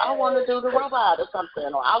dance. I want to do the robot or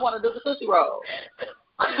something, or I want to do the Tootsie Roll.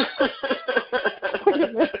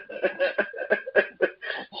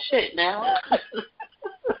 Shit, now.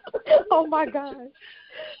 Oh my gosh.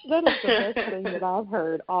 That is the best thing that I've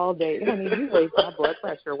heard all day. Honey, you raised my blood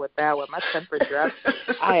pressure with that one. My temperature up.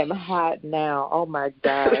 I am hot now. Oh, my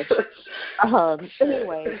gosh.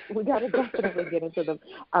 Anyway, we got to definitely get into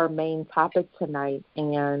our main topic tonight.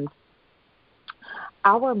 And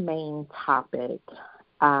our main topic,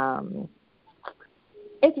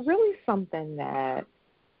 it's really something that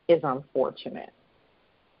is unfortunate.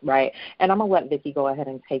 Right. And I'm going to let Vicky go ahead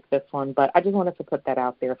and take this one, but I just wanted to put that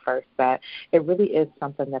out there first, that it really is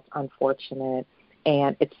something that's unfortunate,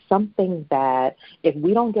 and it's something that if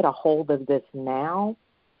we don't get a hold of this now,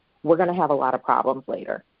 we're going to have a lot of problems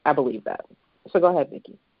later. I believe that. So go ahead,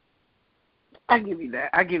 Vicky. I give you that.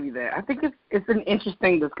 I think it's an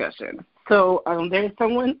interesting discussion. So there's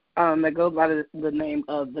someone that goes by the name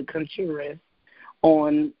of The Conjuress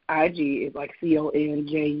on IG. It's like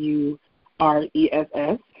CONJURESS.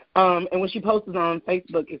 And when she posts on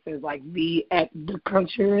Facebook, it says, like, The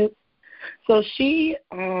Conjuress. So she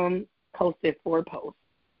posted 4 posts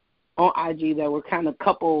on IG that were kind of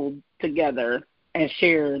coupled together and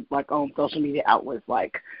shared, like, on social media outlets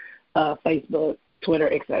like Facebook,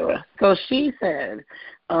 Twitter, etc. So she said,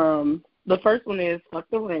 the first one is, fuck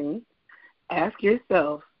the ring. Ask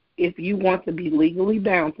yourself if you want to be legally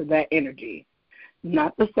bound to that energy,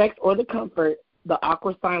 not the sex or the comfort, the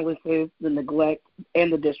awkward silences, the neglect,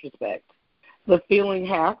 and the disrespect, the feeling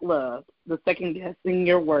half-loved, the second-guessing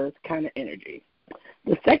your worth kind of energy.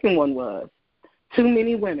 The second one was, too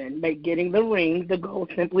many women make getting the ring the goal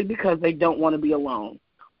simply because they don't want to be alone,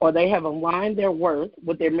 or they have aligned their worth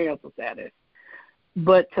with their marital status.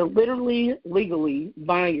 But to literally, legally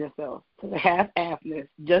bind yourself to the half-assness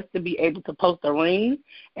just to be able to post a ring,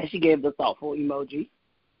 and she gave the thoughtful emoji.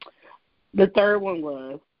 The third one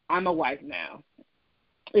was, I'm a wife now.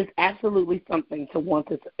 It's absolutely something to want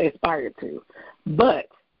to aspire to. But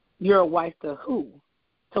you're a wife to who?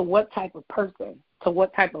 To what type of person? To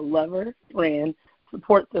what type of lover, friend,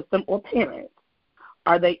 support system, or parent?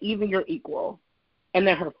 Are they even your equal? And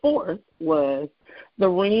then her fourth was, the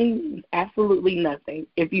ring means absolutely nothing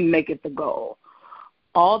if you make it the goal.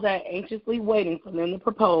 All that anxiously waiting for them to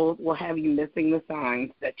propose will have you missing the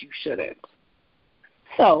signs that you shouldn't.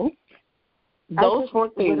 So, those 4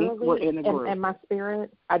 things were in a group. In my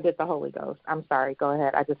spirit, I did the Holy Ghost. I'm sorry. Go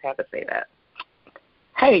ahead. I just had to say that.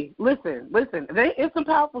 Hey, listen. It's some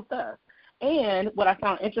powerful stuff. And what I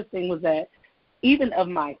found interesting was that even of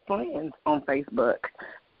my friends on Facebook,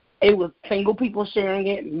 it was single people sharing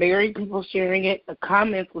it, married people sharing it. The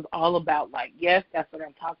comments was all about, like, yes, that's what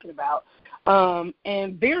I'm talking about.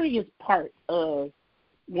 And various parts of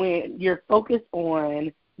when you're focused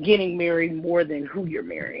on getting married more than who you're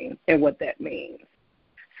marrying and what that means.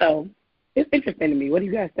 So it's interesting to me. What do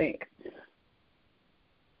you guys think?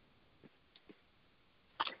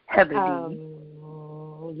 Heather D.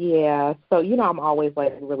 Yeah. So, I'm always,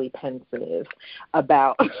 like, really pensive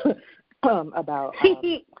about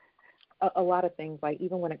a lot of things, like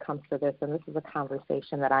even when it comes to this, and this is a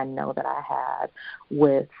conversation that I know that I had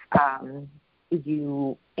with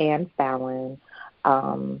you and Fallon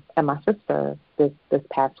and my sister this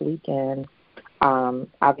past weekend,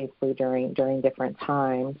 obviously during different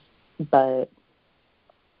times, but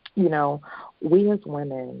you know, we as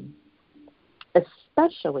women,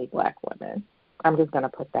 especially Black women, I'm just going to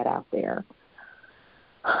put that out there.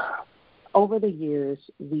 Over the years,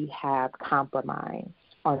 we have compromised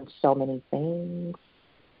on so many things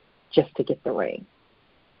just to get the ring,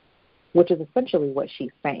 which is essentially what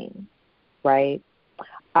she's saying, right?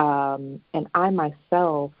 And I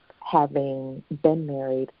myself, having been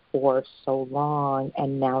married for so long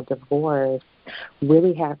and now divorced,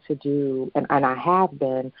 really have to do, and I have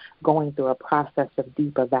been going through a process of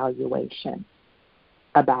deep evaluation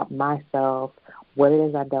about myself, what it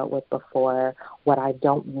is I dealt with before, what I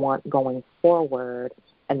don't want going forward,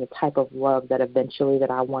 and the type of love that eventually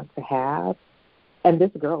that I want to have. And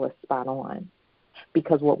this girl is spot on.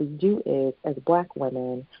 Because what we do is, as Black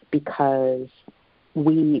women, because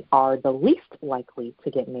we are the least likely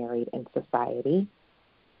to get married in society,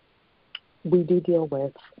 we do deal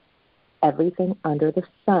with everything under the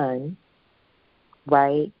sun,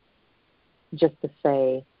 right? Just to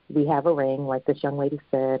say we have a ring, like this young lady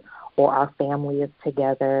said, or our family is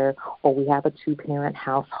together, or we have a two-parent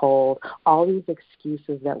household, all these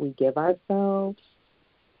excuses that we give ourselves.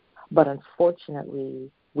 But unfortunately,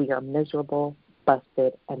 we are miserable,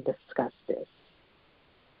 busted, and disgusted.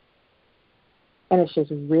 And it's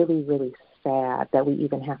just really, really sad that we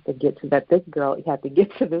even have to get to that. This girl had to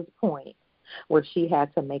get to this point where she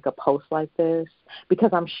had to make a post like this, because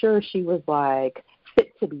I'm sure she was like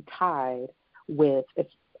fit to be tied with,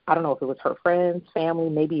 I don't know if it was her friends, family,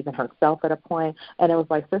 maybe even herself at a point. And it was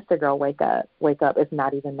like, sister girl, wake up. It's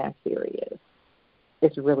not even that serious.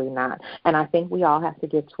 It's really not. And I think we all have to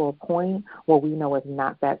get to a point where we know it's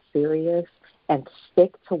not that serious and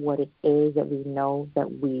stick to what it is that we know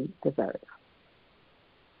that we deserve.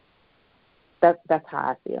 That's how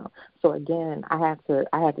I feel. So again, I had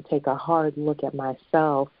to take a hard look at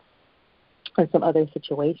myself and some other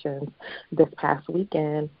situations this past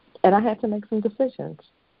weekend, and I had to make some decisions.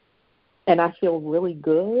 And I feel really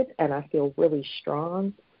good, and I feel really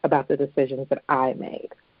strong about the decisions that I made.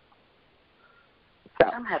 So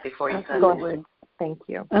I'm happy for you. Go ahead. Thank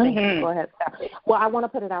you. Thank you. Go ahead. Well, I want to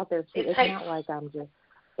put it out there too. It's not like I'm just.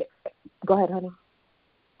 Go ahead, honey.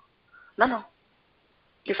 No.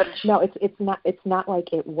 You finished. No, it's not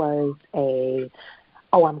like it was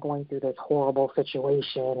I'm going through this horrible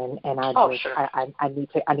situation and I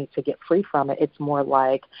need to get free from it. It's more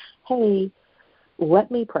like, hey,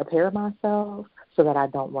 let me prepare myself so that I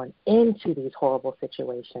don't run into these horrible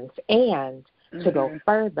situations. And to go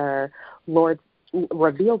further, Lord,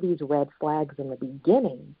 reveal these red flags in the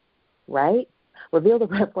beginning, right? Reveal the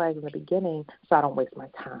red flags in the beginning so I don't waste my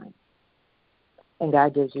time. And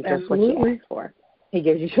God gives you just what you ask for. He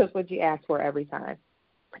gives you just what you ask for every time.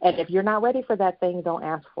 And if you're not ready for that thing, don't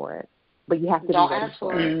ask for it. But you have to be ready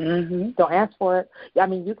for it. Mm-hmm. Don't ask for it. I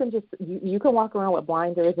mean, you can just you can walk around with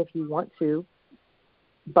blinders if you want to,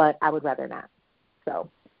 but I would rather not. So,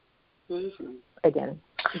 again,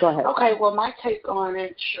 go ahead. Okay, well, my take on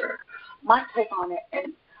it,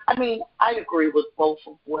 and I mean, I agree with both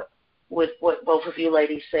of what both of you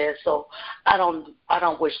ladies said. So I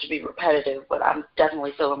don't wish to be repetitive, but I'm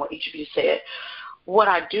definitely feeling what each of you said. What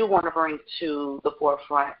I do want to bring to the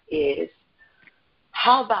forefront is,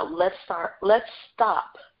 how about let's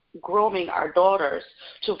stop grooming our daughters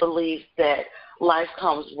to believe that life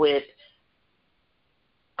comes with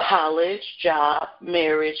college, job,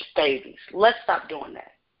 marriage, babies. Let's stop doing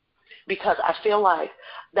that. Because I feel like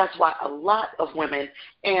that's why a lot of women,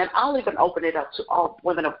 and I'll even open it up to all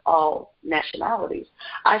women of all nationalities,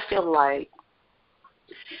 I feel like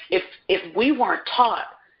if we weren't taught,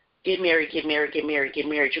 get married, you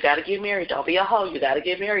got to get married, don't be a hoe, you got to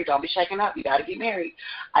get married, don't be shaking up, you got to get married.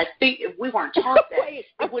 I think if we weren't taught that,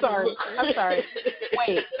 I'm sorry.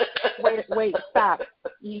 Wait, stop.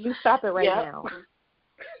 You stop it now.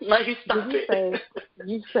 No, you stop it.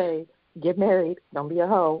 You say, get married, don't be a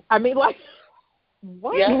hoe. I mean, like,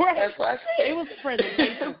 what? Yeah, that's what I said. It was a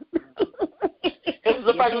presentation. It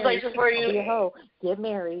was a presentation for you. Don't be a hoe, get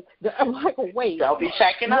married. I'm like, wait. Don't be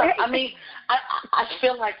checking up. I mean, I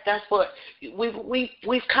feel like that's what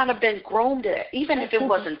we've kind of been groomed at, even if it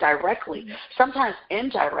wasn't directly, sometimes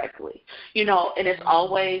indirectly, you know, and it's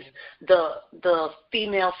always the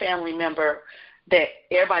female family member that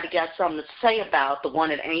everybody got something to say about, the one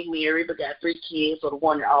that ain't married but got 3 kids, or the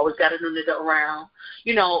one that always got a new nigga around.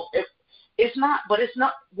 You know, it's not,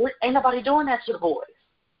 ain't nobody doing that to the boys.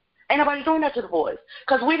 Ain't nobody doing that to the boys.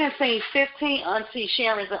 Because we done seen 15 Auntie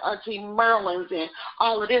Sharons and Auntie Merlins and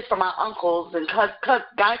all of this from our uncles and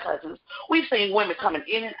guy cousins. We've seen women coming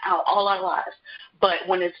in and out all our lives. But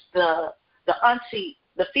when it's the auntie,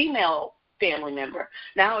 the female family member,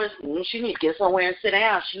 now it's, she needs to get somewhere and sit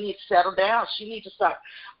down. She needs to settle down. She needs to start.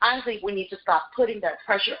 I think we need to stop putting that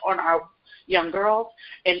pressure on our young girls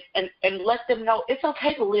and let them know it's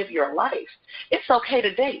okay to live your life. It's okay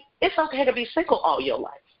to date. It's okay to be single all your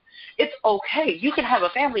life. It's okay. You can have a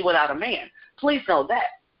family without a man. Please know that.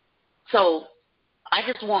 So I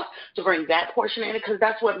just want to bring that portion in because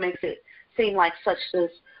that's what makes it seem like such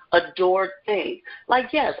this adored thing. Like,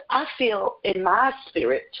 yes, I feel in my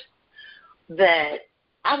spirit that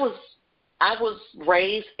I was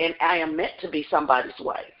raised and I am meant to be somebody's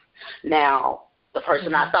wife. Now, the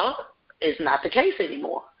person I thought is not the case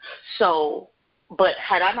anymore. So, but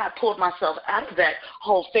had I not pulled myself out of that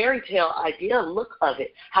whole fairy tale idea look of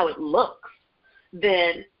it, how it looks,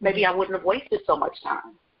 then maybe I wouldn't have wasted so much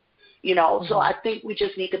time. You know, so I think we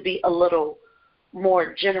just need to be a little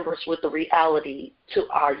more generous with the reality to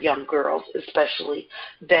our young girls, especially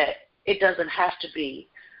that it doesn't have to be,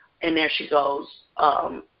 and there she goes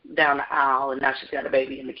down the aisle, and now she's got a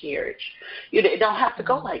baby in the carriage. It don't have to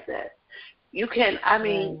go like that. You can, I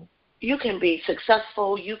mean, you can be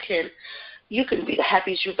successful. You can be the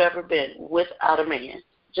happiest you've ever been without a man.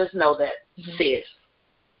 Just know that, sis.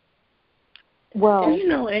 Well, and,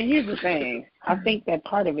 and here's the thing. I think that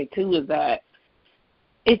part of it, too, is that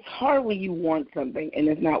it's hard when you want something and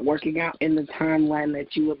it's not working out in the timeline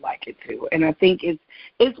that you would like it to. And I think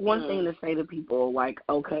it's one thing to say to people, like,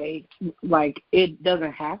 okay, like, it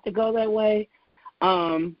doesn't have to go that way.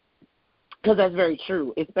 Because that's very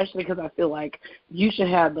true, especially because I feel like you should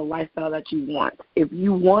have the lifestyle that you want. If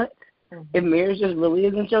marriage just really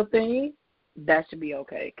isn't your thing, that should be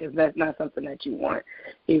okay because that's not something that you want.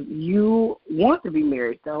 If you want to be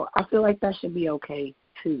married, though, I feel like that should be okay,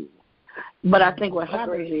 too. But I think what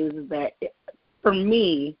happens is that, for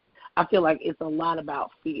me, I feel like it's a lot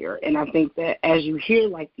about fear. And I think that as you hear,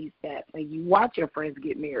 like, these stats, and you watch your friends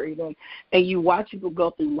get married and you watch people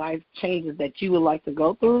go through life changes that you would like to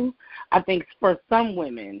go through, I think for some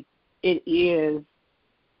women it is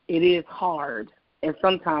hard. And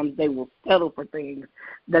sometimes they will settle for things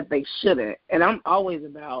that they shouldn't. And I'm always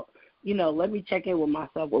about, let me check in with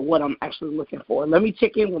myself with what I'm actually looking for. Let me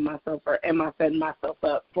check in with myself, or am I setting myself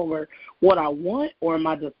up for what I want, or am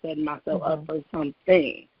I just setting myself up for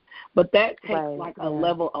something? But that takes a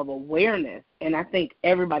level of awareness, and I think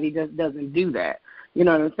everybody just doesn't do that. You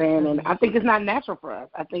know what I'm saying? And I think it's not natural for us.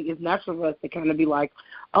 I think it's natural for us to kind of be like,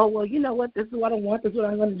 oh, well, you know what, this is what I want, this is what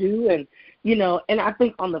I'm going to do. And, and I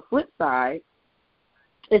think on the flip side,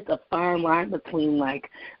 it's a fine line between, like,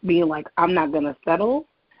 being like, I'm not going to settle,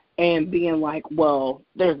 and being like, well,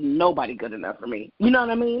 there's nobody good enough for me. You know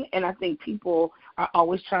what I mean? And I think people are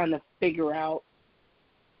always trying to figure out,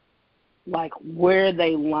 like, where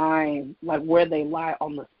they lie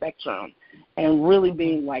on the spectrum, and really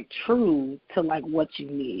being, like, true to, like, what you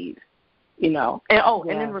need, And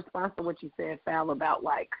and in response to what you said, Fal, about,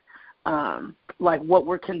 like what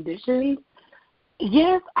we're conditioned,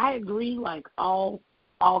 yes, I agree, like, all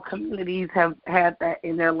communities have had that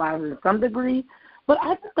in their lives in some degree, but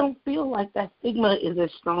I just don't feel like that stigma is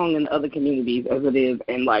as strong in other communities as it is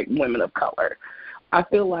in, like, women of color. I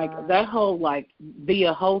feel like that whole, like, be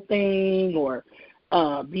a hoe thing or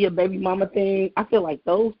be a baby mama thing, I feel like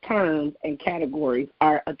those terms and categories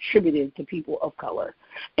are attributed to people of color.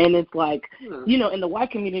 And it's like, in the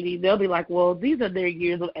white community, they'll be like, well, these are their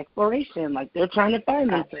years of exploration. Like, they're trying to find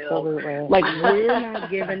themselves. Absolutely. Like, we're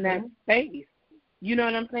not given that space. You know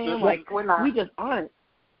what I'm saying? Like, we just aren't.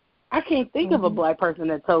 I can't think of a black person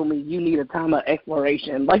that told me you need a time of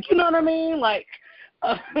exploration. Like, you know what I mean? Like,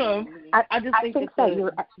 I just think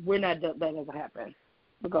that we're not, that doesn't happen.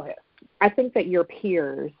 But go ahead. I think that your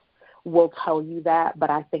peers will tell you that,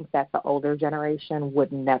 but I think that the older generation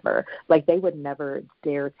would never. Like, they would never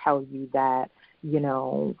dare tell you that,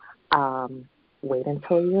 wait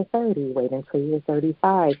until you're 30, wait until you're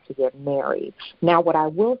 35 to get married. Now, what I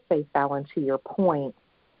will say, Fallon, to your point,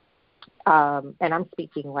 and I'm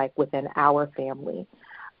speaking, like, within our family,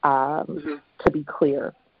 to be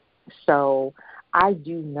clear. So I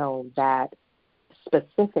do know that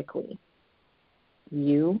specifically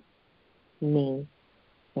you, me,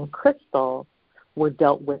 and Crystal were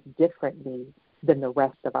dealt with differently than the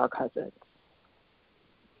rest of our cousins.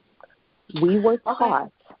 We were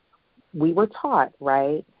taught,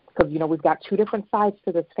 right? Because, we've got two different sides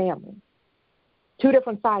to this family. Two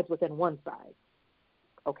different sides within one side,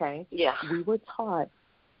 okay? Yeah. We were taught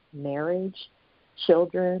marriage,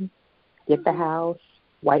 children, get the house,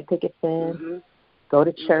 white picket fence, go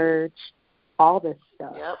to church, all this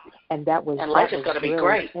stuff. Yep. And that was, and life is going to be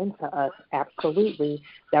great. Into us. Absolutely.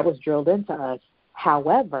 That was drilled into us.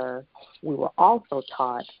 However, we were also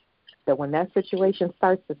taught that when that situation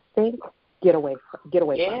starts to sink, get away from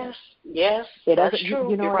it. Yes, that's true.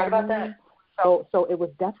 You know You're what right I about mean? that. So it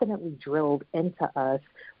was definitely drilled into us,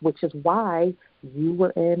 which is why you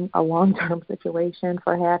were in a long-term situation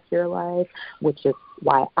for half your life, which is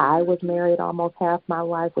why I was married almost half my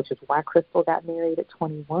life, which is why Crystal got married at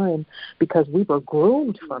 21, because we were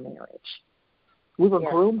groomed for marriage. We were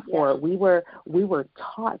groomed for it. We were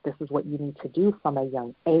taught this is what you need to do from a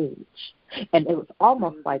young age. And it was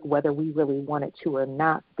almost like whether we really wanted to or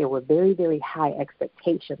not, there were very, very high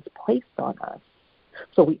expectations placed on us.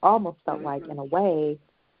 So we almost felt like, in a way,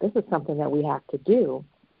 this is something that we have to do.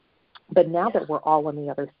 But now that we're all on the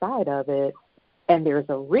other side of it, and there's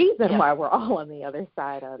a reason why we're all on the other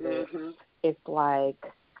side of it, it's like,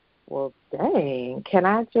 well, dang, can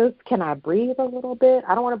I breathe a little bit?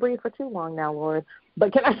 I don't want to breathe for too long now, Lord,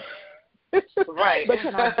 but can I? Right. But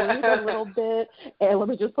can I breathe a little bit? And let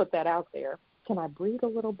me just put that out there. Can I breathe a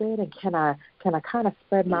little bit, and can I kind of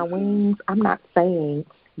spread my wings? I'm not saying,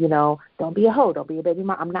 don't be a hoe, don't be a baby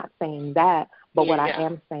mom. I'm not saying that, but what I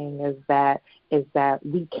am saying is that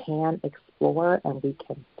we can explore and we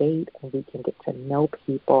can date and we can get to know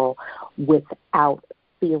people without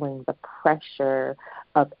feeling the pressure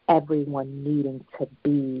of everyone needing to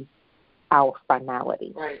be our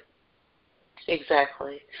finality. Right.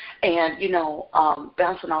 Exactly. And,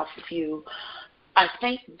 bouncing off of you, I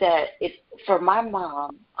think that for my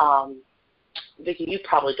mom, Vicki, you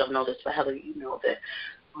probably don't know this, but Heather, you know that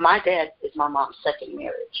my dad is my mom's second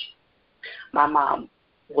marriage. My mom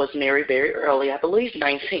was married very early, I believe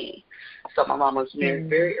 19. So my mom was married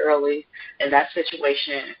very early, and that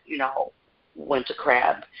situation, went to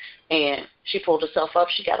crap. And she pulled herself up.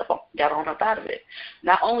 She got on up out of it.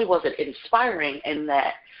 Not only was it inspiring in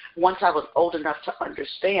that once I was old enough to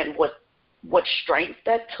understand what strength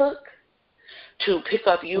that took to pick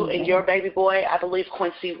up you and your baby boy. I believe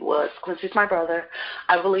Quincy's my brother.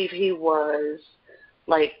 I believe he was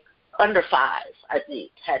like under 5, I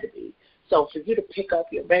think, had to be. So for you to pick up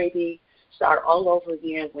your baby, start all over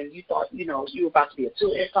again when you thought, you were about to be a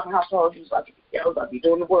 2-income household, you was about to be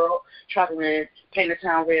doing the world, traveling, painting the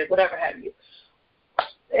town red, whatever have you.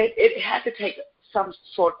 It had to take some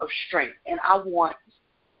sort of strength, and I want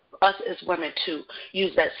us as women to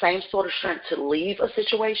use that same sort of strength to leave a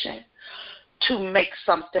situation to make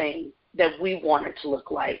something that we want it to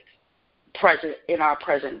look like present in our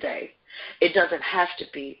present day. It doesn't have to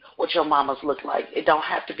be what your mamas look like. It don't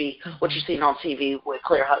have to be what you've seen on TV with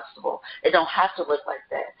Claire Huxtable. It don't have to look like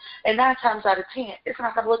that. And 9 times out of 10, it's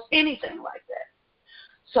not going to look anything like that.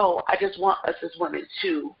 So I just want us as women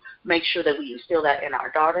to make sure that we instill that in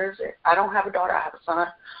our daughters. I don't have a daughter, I have a son,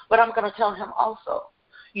 but I'm going to tell him also,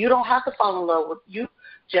 you don't have to fall in love with you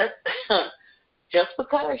just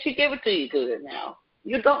because she gave it to you good now.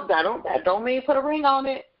 That don't mean put a ring on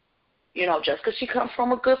it. Just because she comes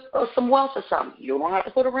from some wealth or something, you don't have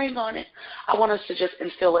to put a ring on it. I want us to just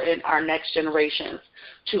instill it in our next generations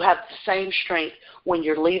to have the same strength when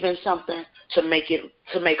you're leaving something to make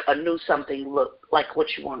a new something look like what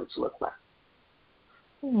you want it to look like.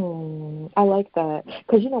 I like that,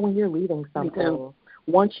 because when you're leaving something,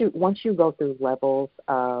 once you go through levels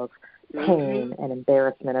of pain and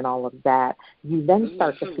embarrassment and all of that, you then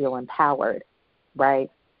start to feel empowered,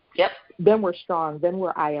 right? Yep. Then we're strong. Then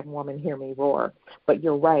we're I am woman, hear me roar. But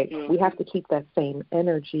you're right. We have to keep that same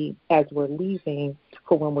energy as we're leaving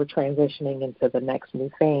for when we're transitioning into the next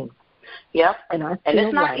new thing. Yep. And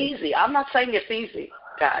it's not easy. I'm not saying it's easy,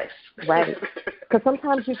 guys. Right. Because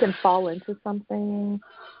sometimes you can fall into something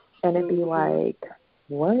and it'd be like,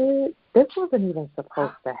 what? This wasn't even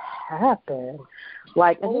supposed to happen.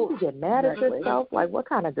 And then you get mad at yourself, like, what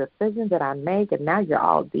kind of decision did I make? And now you're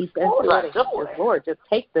all deep into it. And Lord, just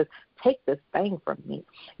take this thing from me,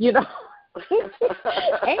 And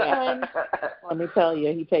let me tell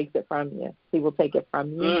you, he takes it from you. He will take it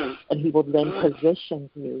from you, and he will then position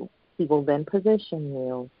you. He will then position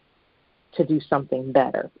you to do something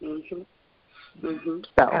better.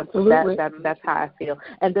 So absolutely. That's how I feel.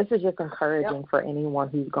 And this is just encouraging for anyone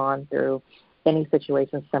who's gone through any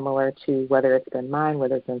situation similar to whether it's been mine,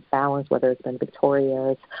 whether it's been Fallon's, whether it's been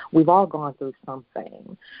Victoria's. We've all gone through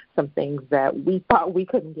something, some things that we thought we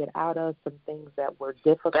couldn't get out of, some things that were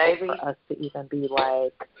difficult for us to even be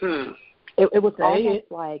like. It was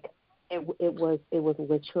almost like it was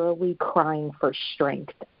literally crying for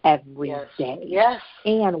strength every day. Yes.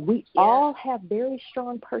 And we all have very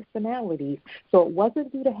strong personalities. So it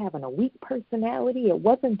wasn't due to having a weak personality. It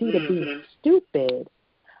wasn't due to being stupid.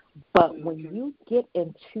 But when you get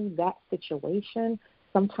into that situation,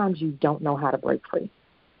 sometimes you don't know how to break free.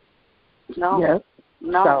 No. Yes.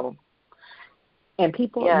 No. So, and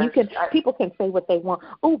people, people can say what they want.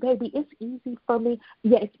 Oh, baby, it's easy for me.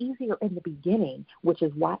 Yeah, it's easier in the beginning, which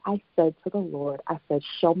is why I said to the Lord, I said,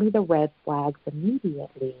 show me the red flags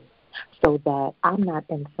immediately so that I'm not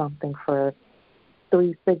in something for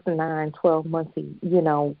 3, 6, 9, 12 months, 2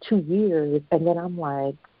 years. And then I'm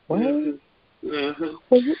like, what? Mm-hmm.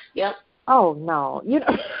 Well, yep. Oh, no.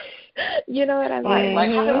 You know what I mean?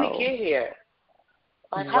 Like, how did we get here?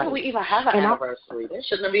 Like, how do we even have an anniversary? There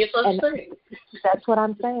shouldn't be such thing. That's what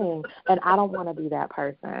I'm saying. And I don't want to be that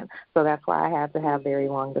person. So that's why I had to have very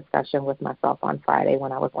long discussion with myself on Friday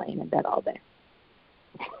when I was laying in bed all day.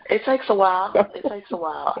 It takes a while.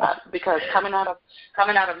 Because coming out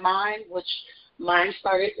of mine, which mine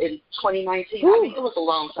started in 2019. Ooh. I mean, it was a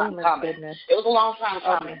long time coming. Goodness. It was a long time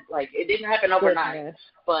coming. Like, it didn't happen overnight. Goodness.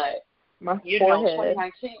 But, My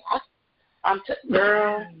 2019,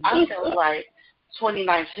 girl, I feel like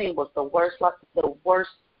 2019 was the worst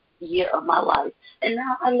year of my life. And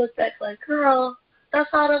now I look back like, girl, that's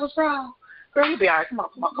all that was wrong. Girl, you be all right. Come on.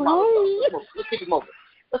 Let's keep it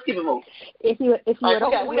moving. If you like,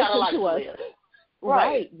 had we got a life to to us. live.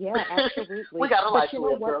 Right, yeah, absolutely. We got a life to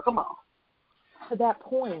live, girl. Come on. To that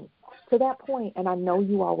point, and I know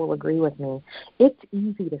you all will agree with me, it's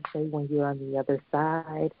easy to say when you're on the other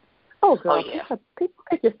side, oh, girl,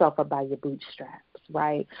 pick yourself up by your bootstraps,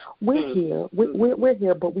 right? We're here. We're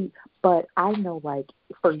here, but I know, like,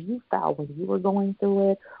 for you, Val, when you were going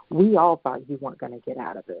through it, we all thought you weren't going to get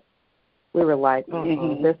out of it. We were like,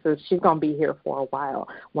 she's going to be here for a while.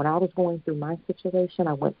 When I was going through my situation,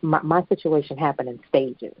 my situation happened in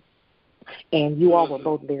stages. And you all were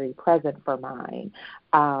both very present for mine.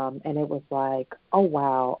 And it was like, oh,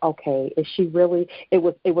 wow, okay, is she really? It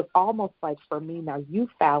was almost like for me, now you,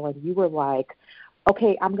 Fallon, you were like,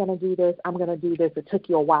 okay, I'm going to do this. It took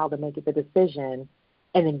you a while to make the decision,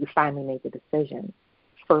 and then you finally made the decision.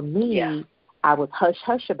 For me, I was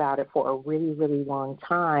hush-hush about it for a really, really long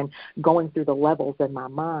time, going through the levels in my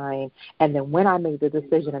mind. And then when I made the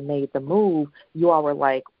decision and made the move, you all were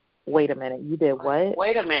like, wait a minute, you did what?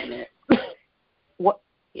 Wait a minute. What?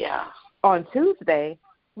 Yeah. On Tuesday?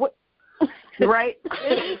 What? Right?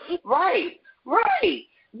 Right.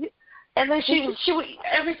 And then she would,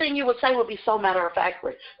 everything you would say would be so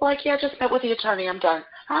matter-of-factly. Like, yeah, just met with the attorney, I'm done.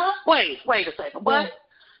 Huh? Wait a second. What?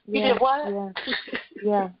 You did what?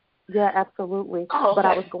 Yeah, absolutely. Oh, okay. But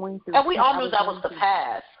I was going through. And we all knew that was the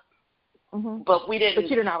past. Mm-hmm. But we didn't. But you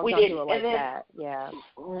didn't know I was going to do it like that. Yeah.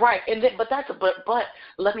 Right. And then, but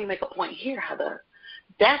let me make a point here, Heather.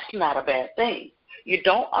 That's not a bad thing. You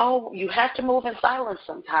have to move in silence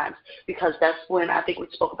sometimes, because that's when, I think we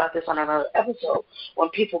spoke about this on another episode, when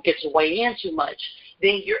people get to weigh in too much,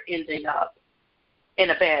 then you're ending up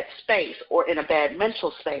in a bad space or in a bad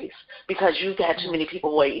mental space because you've had too many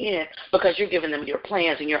people weigh in, because you're giving them your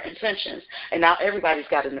plans and your intentions, and now everybody's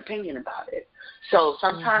got an opinion about it. So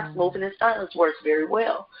sometimes moving in silence works very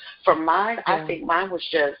well. For mine, I think mine was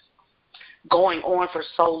just going on for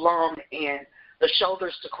so long, and the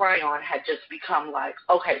shoulders to cry on had just become like,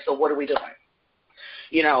 okay, so what are we doing?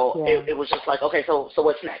 It was just like, okay, so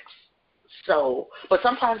what's next? So, but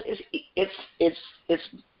sometimes it's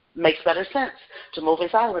makes better sense to move in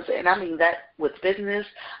silence. And I mean that with business,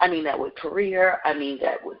 I mean that with career, I mean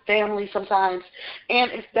that with family sometimes,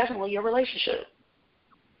 and it's definitely your relationship.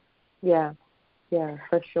 Yeah,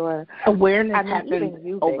 for sure. Awareness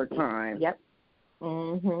happens over time. Yep.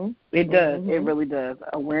 Mm-hmm. It does. It really does.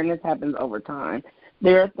 Awareness happens over time.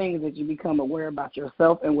 There are things that you become aware about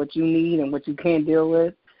yourself and what you need and what you can deal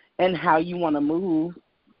with and how you want to move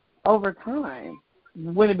over time.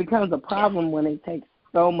 When it becomes a problem, when it takes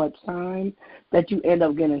so much time that you end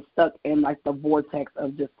up getting stuck in like the vortex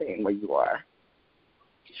of just staying where you are.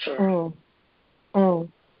 Sure.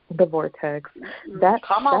 The vortex.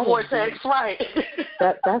 Come on, vortex, right?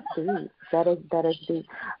 That's deep. That is deep.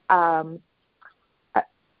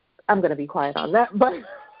 I'm going to be quiet on that, but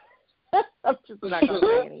I'm just not going to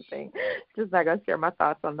say anything. Just not going to share my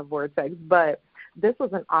thoughts on the vortex. But this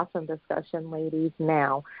was an awesome discussion, ladies.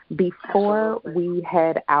 Now, before we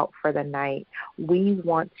head out for the night, we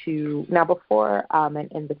want to, before and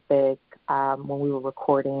in the thick, when we were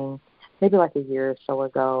recording, maybe like a year or so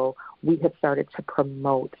ago, we had started to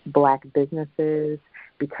promote Black businesses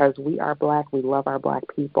because we are Black. We love our Black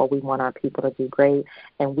people. We want our people to do great,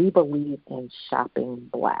 and we believe in shopping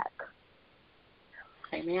Black.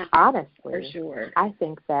 Amen. Honestly, for sure. I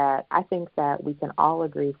think that we can all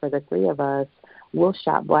agree, for the three of us, we'll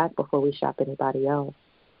shop Black before we shop anybody else,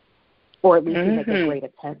 or at least we make a great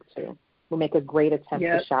attempt to. We make a great attempt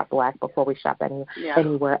to shop Black before we shop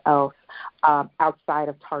anywhere else outside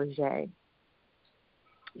of Target.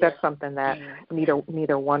 That's something that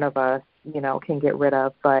neither one of us, can get rid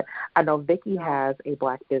of. But I know Vicky has a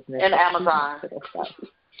Black business. And Amazon.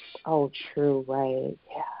 Oh, true, right.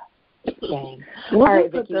 Yeah. Dang. All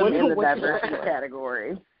right, put Vicky, them in the diversity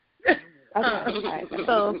category. Okay.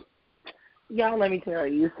 So, y'all, let me tell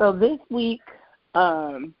you. So this week,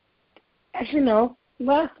 actually, no,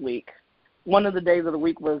 last week, one of the days of the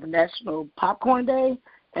week was National Popcorn Day,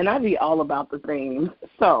 and I be all about the themes.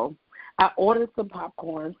 So I ordered some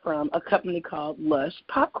popcorn from a company called Lush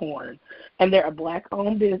Popcorn, and they're a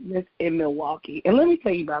Black-owned business in Milwaukee. And let me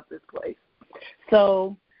tell you about this place.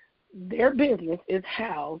 So their business is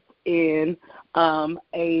housed in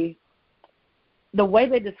the way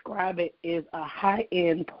they describe it is a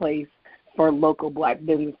high-end place for local Black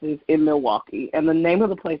businesses in Milwaukee. And the name of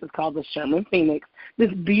the place is called the Sherman Phoenix.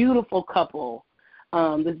 This beautiful couple,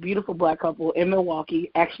 this beautiful Black couple in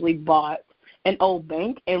Milwaukee actually bought an old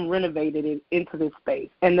bank and renovated it into this space.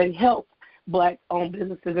 And they helped Black-owned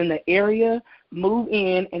businesses in the area move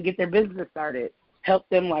in and get their business started, help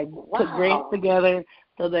them, put grants together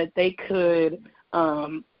so that they could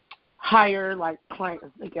hire, clients.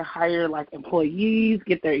 They can hire, employees,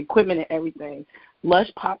 get their equipment and everything.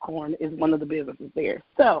 Lush Popcorn is one of the businesses there.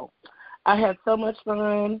 So I had so much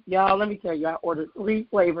fun. Y'all, let me tell you, I ordered 3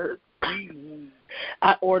 flavors.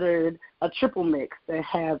 I ordered a triple mix that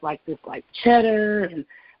has this cheddar and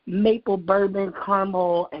maple bourbon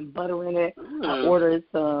caramel and butter in it. I ordered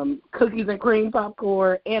some cookies and cream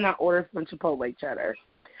popcorn, and I ordered some Chipotle cheddar.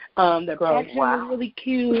 The packaging was really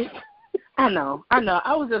cute. I know.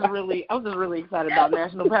 I was just really excited about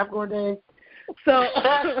National Popcorn Day. So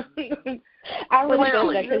I really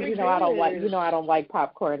feel that because I don't like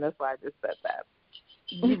popcorn. That's why I just said that.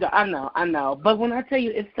 I know. But when I tell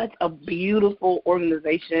you, it's such a beautiful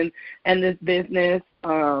organization and this business,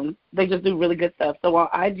 they just do really good stuff. So on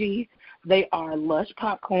IG, they are Lush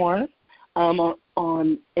Popcorn on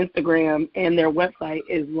Instagram, and their website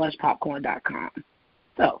is lushpopcorn.com.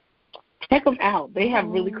 So check them out. They have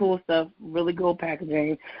really cool stuff, really cool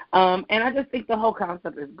packaging, and I just think the whole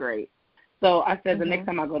concept is great. So I said the next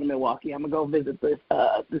time I go to Milwaukee, I'm going to go visit this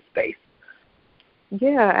space.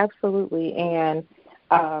 Yeah, absolutely. And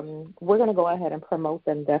we're going to go ahead and promote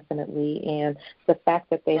them definitely. And the fact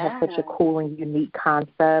that they have such a cool and unique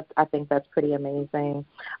concept, I think that's pretty amazing.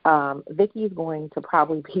 Vicky's going to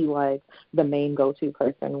probably be the main go-to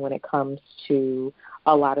person when it comes to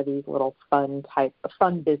a lot of these little fun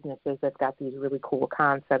businesses that's got these really cool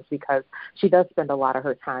concepts, because she does spend a lot of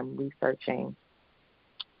her time researching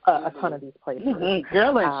a ton of these places.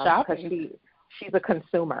 Girl is shopping. She's a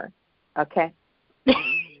consumer, okay?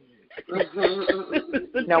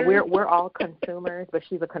 No, we're all consumers, but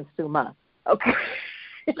she's a consumer. Okay.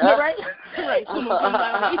 Right.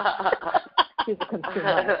 She's a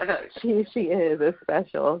consumer. She is. It's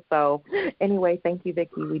special. So anyway, thank you,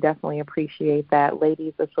 Vicki. We definitely appreciate that.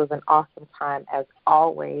 Ladies, this was an awesome time as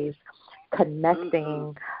always,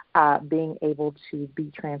 connecting, being able to be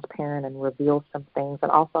transparent and reveal some things and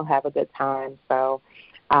also have a good time. So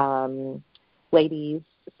ladies,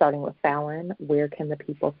 starting with Fallon, where can the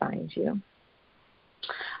people find you?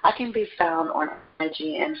 I can be found on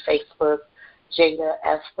IG and Facebook, Jada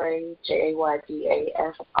Aspraye,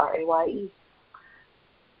 JAYDASRAYE.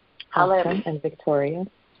 Awesome. And Victoria?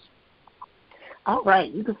 All right.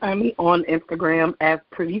 You can find me on Instagram as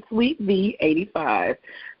PrettySweetV85.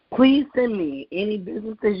 Please send me any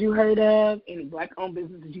businesses you heard of, any Black-owned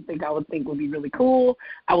businesses you think I would think would be really cool.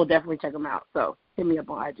 I will definitely check them out. So hit me up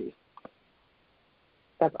on IG.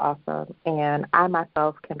 That's awesome. And I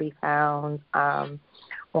myself can be found on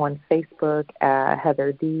Facebook at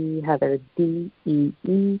Heather D, Heather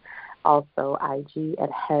D-E-E, also IG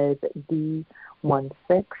at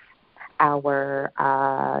HeadD16. Our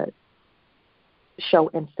show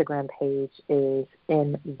Instagram page is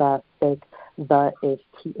In The Thick. The is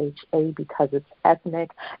THA because it's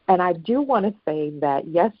ethnic. And I do want to say that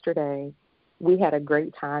yesterday we had a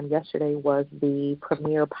great time. Yesterday was the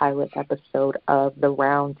premiere pilot episode of The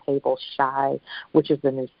Round Table Shy, which is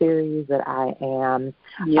the new series that I am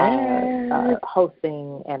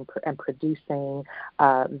hosting and producing.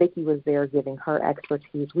 Vicki was there giving her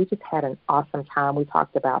expertise. We just had an awesome time. We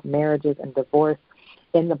talked about marriages and divorce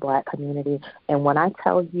in the Black community. And when I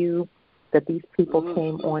tell you that these people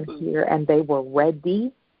came on here and they were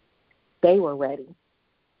ready, they were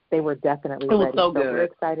definitely ready. So good. We're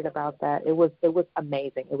excited about that. It was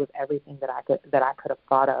amazing. It was everything that I could have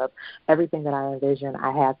thought of, everything that I envisioned.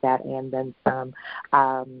 I had that and then some.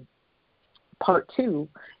 Part 2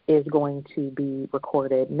 is going to be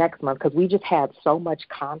recorded next month because we just had so much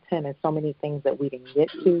content and so many things that we didn't get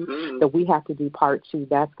to that we have to do part 2.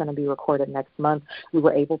 That's going to be recorded next month. We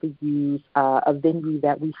were able to use a venue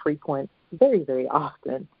that we frequent very, very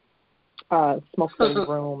often, Smoke Filled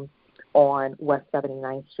Room on West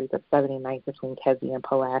 79th Street, the 79th between Kedzie and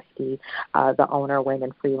Pulaski. The owner,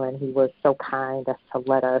 Wayman Freeland, he was so kind as to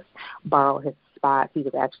let us borrow his spot. He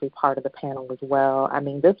was actually part of the panel as well. I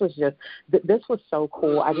mean, this was so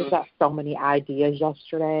cool. I just got so many ideas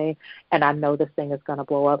yesterday, and I know this thing is going to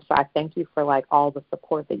blow up. So I thank you for, like, all the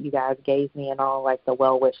support that you guys gave me and all, like, the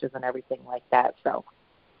well wishes and everything like that. So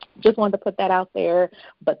just wanted to put that out there.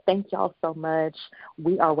 But thank y'all so much.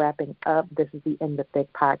 We are wrapping up. This is the In the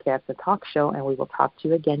Thick podcast and talk show, and we will talk to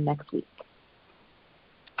you again next week.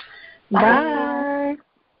 Bye.